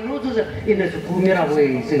 amunu tu se, ini suku merah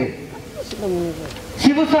boy sini.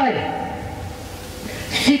 Sibusai,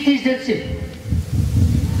 citizenship,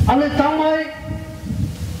 ale tamai.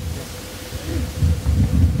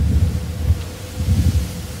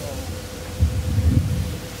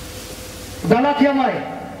 Galatia mai.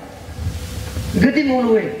 Gedi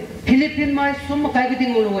ngolwe, Philippine mai semua kaya gedi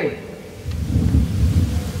ngolwe.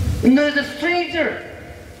 nơi the stranger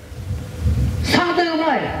sang từ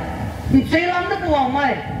mày chế lắm nó của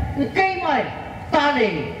mày cây mày ta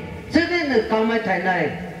này cho nên là cao mày thay này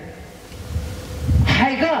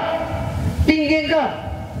hay cả tình kiến cả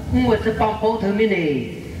một sự bằng phổ thứ mình này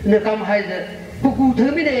nửa cao hay giờ cụ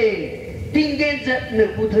thứ mình này tình kiến giờ nửa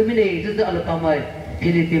cụ thứ mình này giờ là cao mày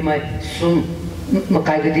Philippines mày xuống mà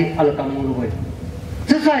cái gì là cao mày rồi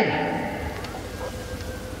thứ sai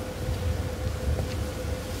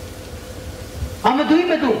ama tui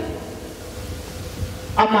betul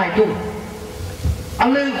ama itu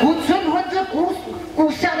ale gutsun wajah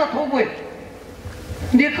kusara thoboi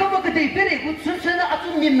dia kamu kedai peri gutsun sana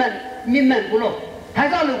atu mimman bulo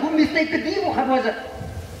haga ale gu mistake kedai bu khabaza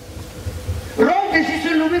wrong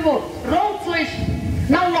decision lu bo wrong choice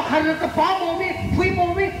now lo khar ka pa mo mi phui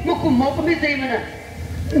mo mi mukum mo ko mi sei mana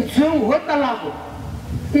chung hota lagu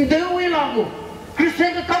dewi lagu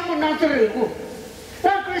kristen ka kamu nasare ku那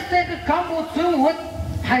Kristen 个干部生活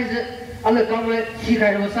还是阿拉干部膝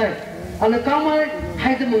盖罗塞，阿拉干部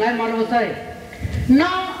还是门外马罗塞。那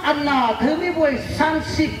阿那特别会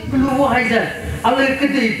30路还是阿拉个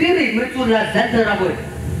对别人没做了三十来回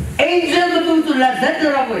，angel 个都做了三十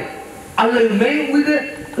来回，阿拉没为个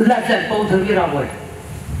拉三包特别来回。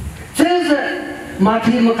这是马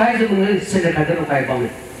天们开始门现在开始都开放了。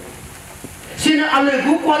现在阿拉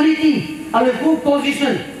个 quality， 阿拉个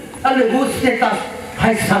position， 阿拉个 status。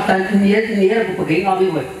还撒旦捏了不给阿弥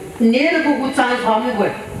喂，捏了不沾阿弥喂，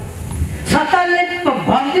撒旦嘞不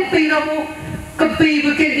帮的背了不，个背不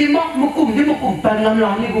给的嘛，木工的木工，搬南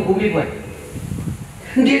浪的不顾米喂，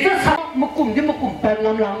你这撒木工的木工，搬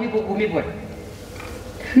南浪的不顾米喂，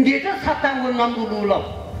你这撒旦我俺不路了，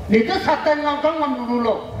你这撒旦俺刚俺不路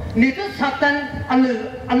了，你这撒旦阿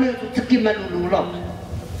勒这个没路了，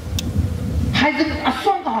还是阿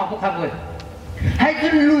双个好不看喂。还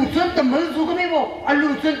是路村的门主个没不？啊，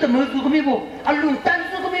路村的门主个没不？啊，路单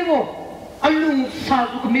主个没不？啊，路沙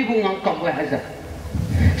主个没不？俺搞过还是？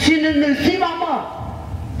现在能西妈妈，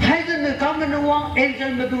还是能刚刚能往安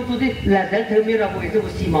全没都的来咱头没了不？这不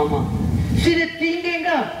西妈妈。现在今天个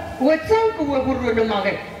我真个我不认得嘛个，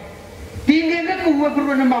今天个我不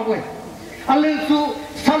认得嘛个，啊，路说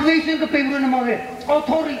salvation 个背不认得嘛个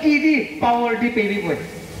 ，authority 的 power 的背不会。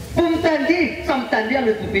Pumtan di, samtan dia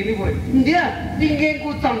ala tu baby boy. Dia tinggen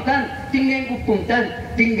ku samtan, tinggen ku pumtan,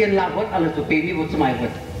 tinggen lagot ala tu baby boy semai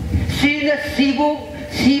boy. Sila sibuk,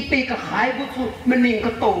 sipe ke hai boy tu mening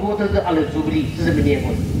ke tau boy tu ala Jubilee, tu sebenarnya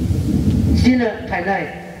boy. Sila kai nai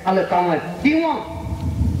ala kawan, diwang.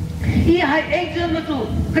 Ia hai angel tu,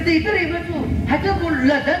 ketika ini tu, hai tu boy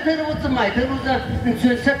ladan terus semai terus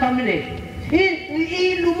tu kami ni.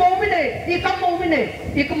 I lu mau mine, I kam mau mine,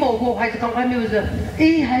 I kam mau go hai kam kami uza,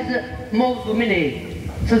 I hai mau tu mine,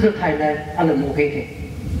 这是台南阿拉冇给，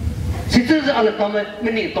是这是阿拉他们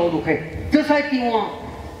没领导路开，这才地方，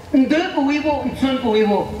你得不为我，你村不为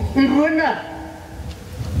我，你人呐，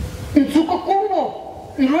你做个工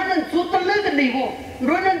我，你人做得那个内我，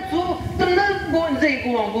人做得那我这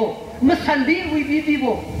个王我，没山地为比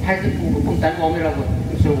我，还是不单王没了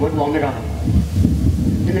我，生活王没了。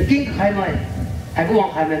 那经开卖，还不往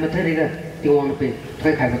开卖，没推那个地方那边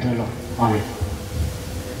推开不推了，啊。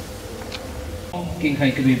经开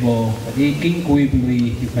个微博，那经过一部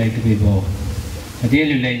就开个微博，那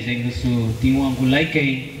流来这个书，地方过来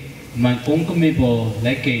给，蛮公个微博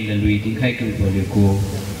来给了，lui经开个微博了个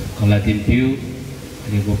，kalau tempiu，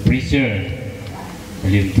了个 preacher，了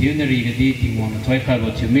tempiu那里个地方推开不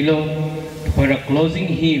就没了，或者 closing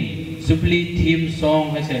hymn， Jubilee theme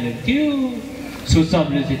song 还是了tempiu。 susah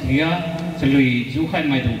beli setia, selui jukai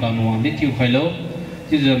mai dong kamu, ni tiu hello,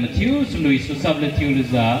 jadi matiu selui susah beli tiu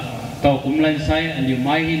leza, tau kumlan saya andi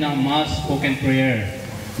mai hina mas spoken prayer,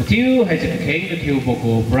 matiu hai cekeng ke tiu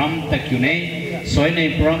boko Bram takyune, soy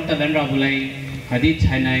nei Bram tadan rabulai, hadi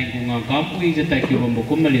China gunga kamu ije takyu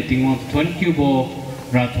boko mali tingwang tuan kubo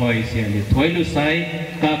rathoi sia li thoi lu sai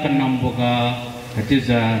ka kanam boga, hadi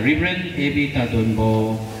za Reverend Abi tadon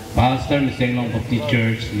bo, Pastor Misenglong Baptist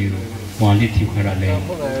Church ni. Wang li tiu khara lei,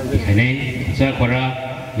 ikhane sa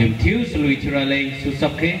khara lim tiu selui khara lei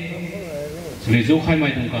susap ke, selui zukai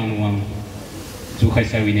mai dong kang wang, zukai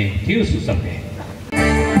sawine tiu susap ke.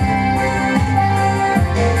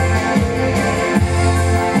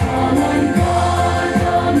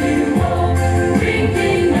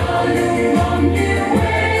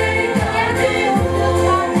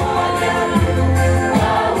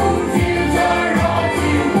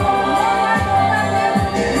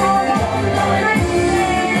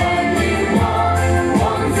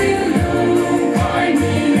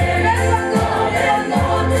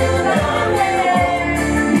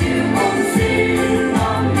 See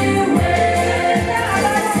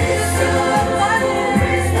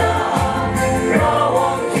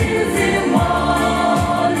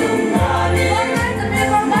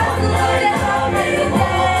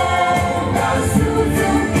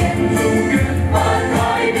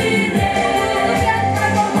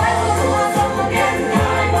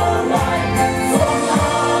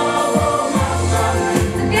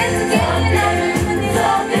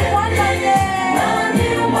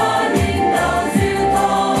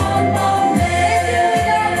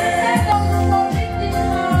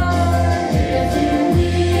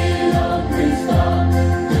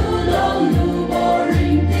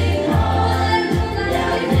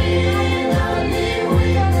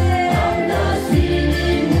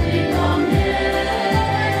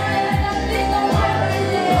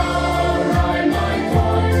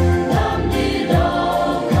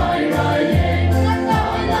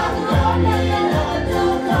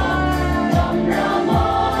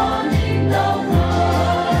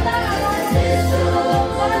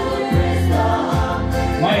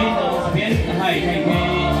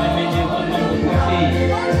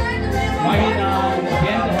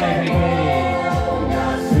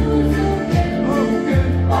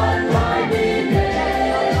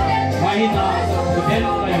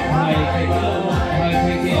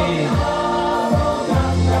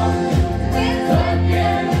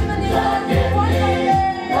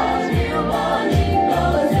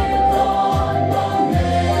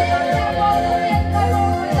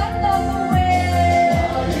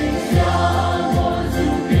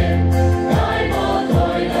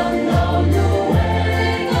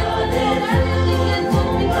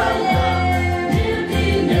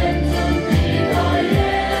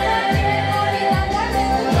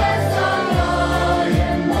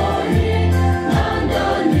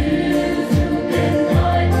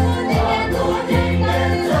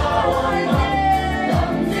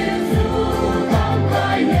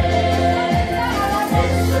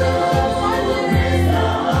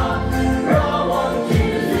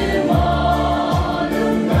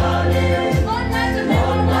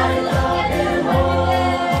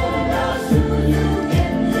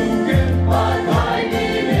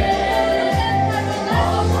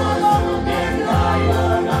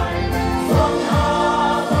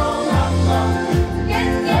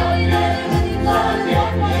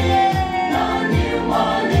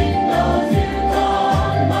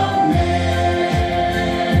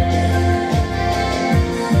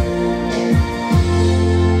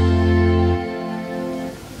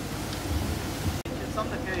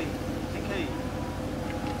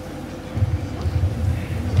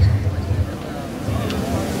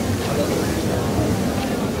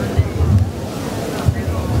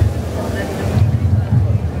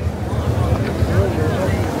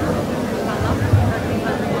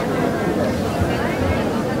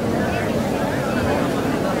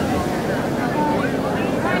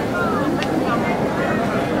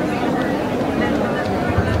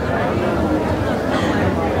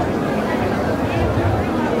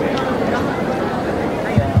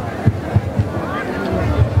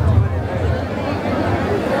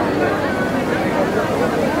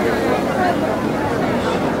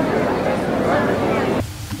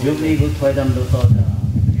Jubilee good for them to thought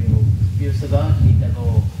you saga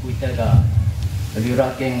itago kuitaga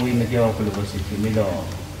Lura King we medio Kulubosity Milo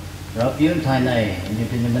Rapian Tainai and you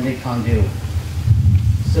can many count you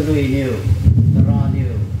Sului knew the Ran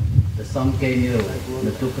knew the Sam K knew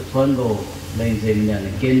the Tukatwango Lane Zemian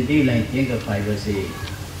Kendi Lane King of privacy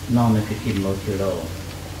non a kid motilo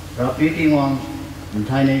Rapiting one and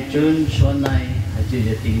Tainai June Shonai I did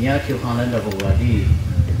a thing yet to Holland of Wadi.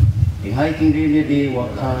 The hiking really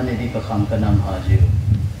was a needy become Kanam Haju.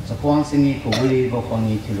 Sapon singing Kubi,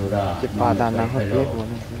 Bokongi Tilura,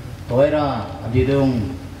 Toera,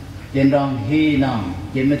 Adidung, Dendang, He Nam,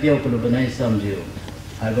 Yemetio Kulubane Samju,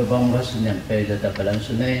 Agabong Russian and Peda da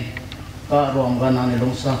Balansune, Car Rongan and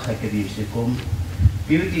Longsa Hakabi Sikum,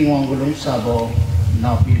 Beauty Wangulung Sabo,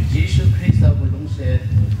 now Bill Jesus Christ of Gulung said,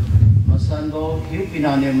 Masando,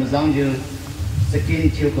 Hupinani Mazanju, Sakin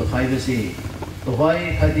Tilko privacy. The why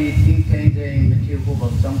had the think changing material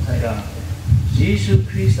of some Taira. Jesus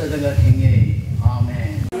Christ as a king.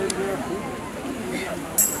 Amen.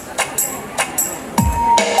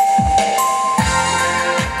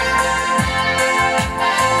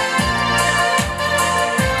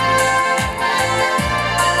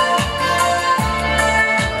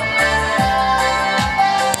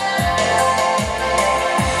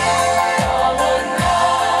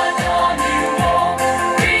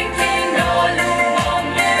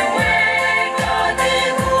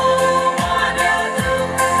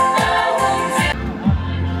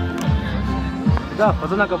 자,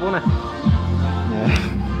 벗어날까 보네.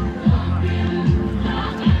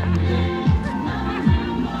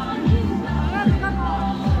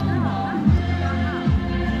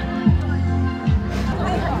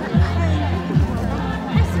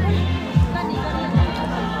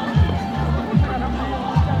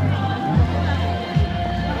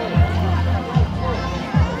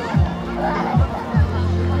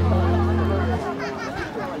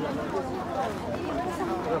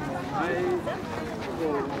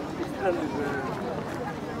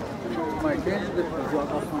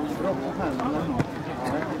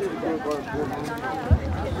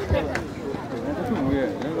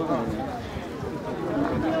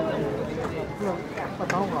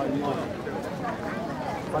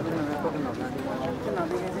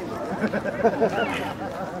 Ha ha ha.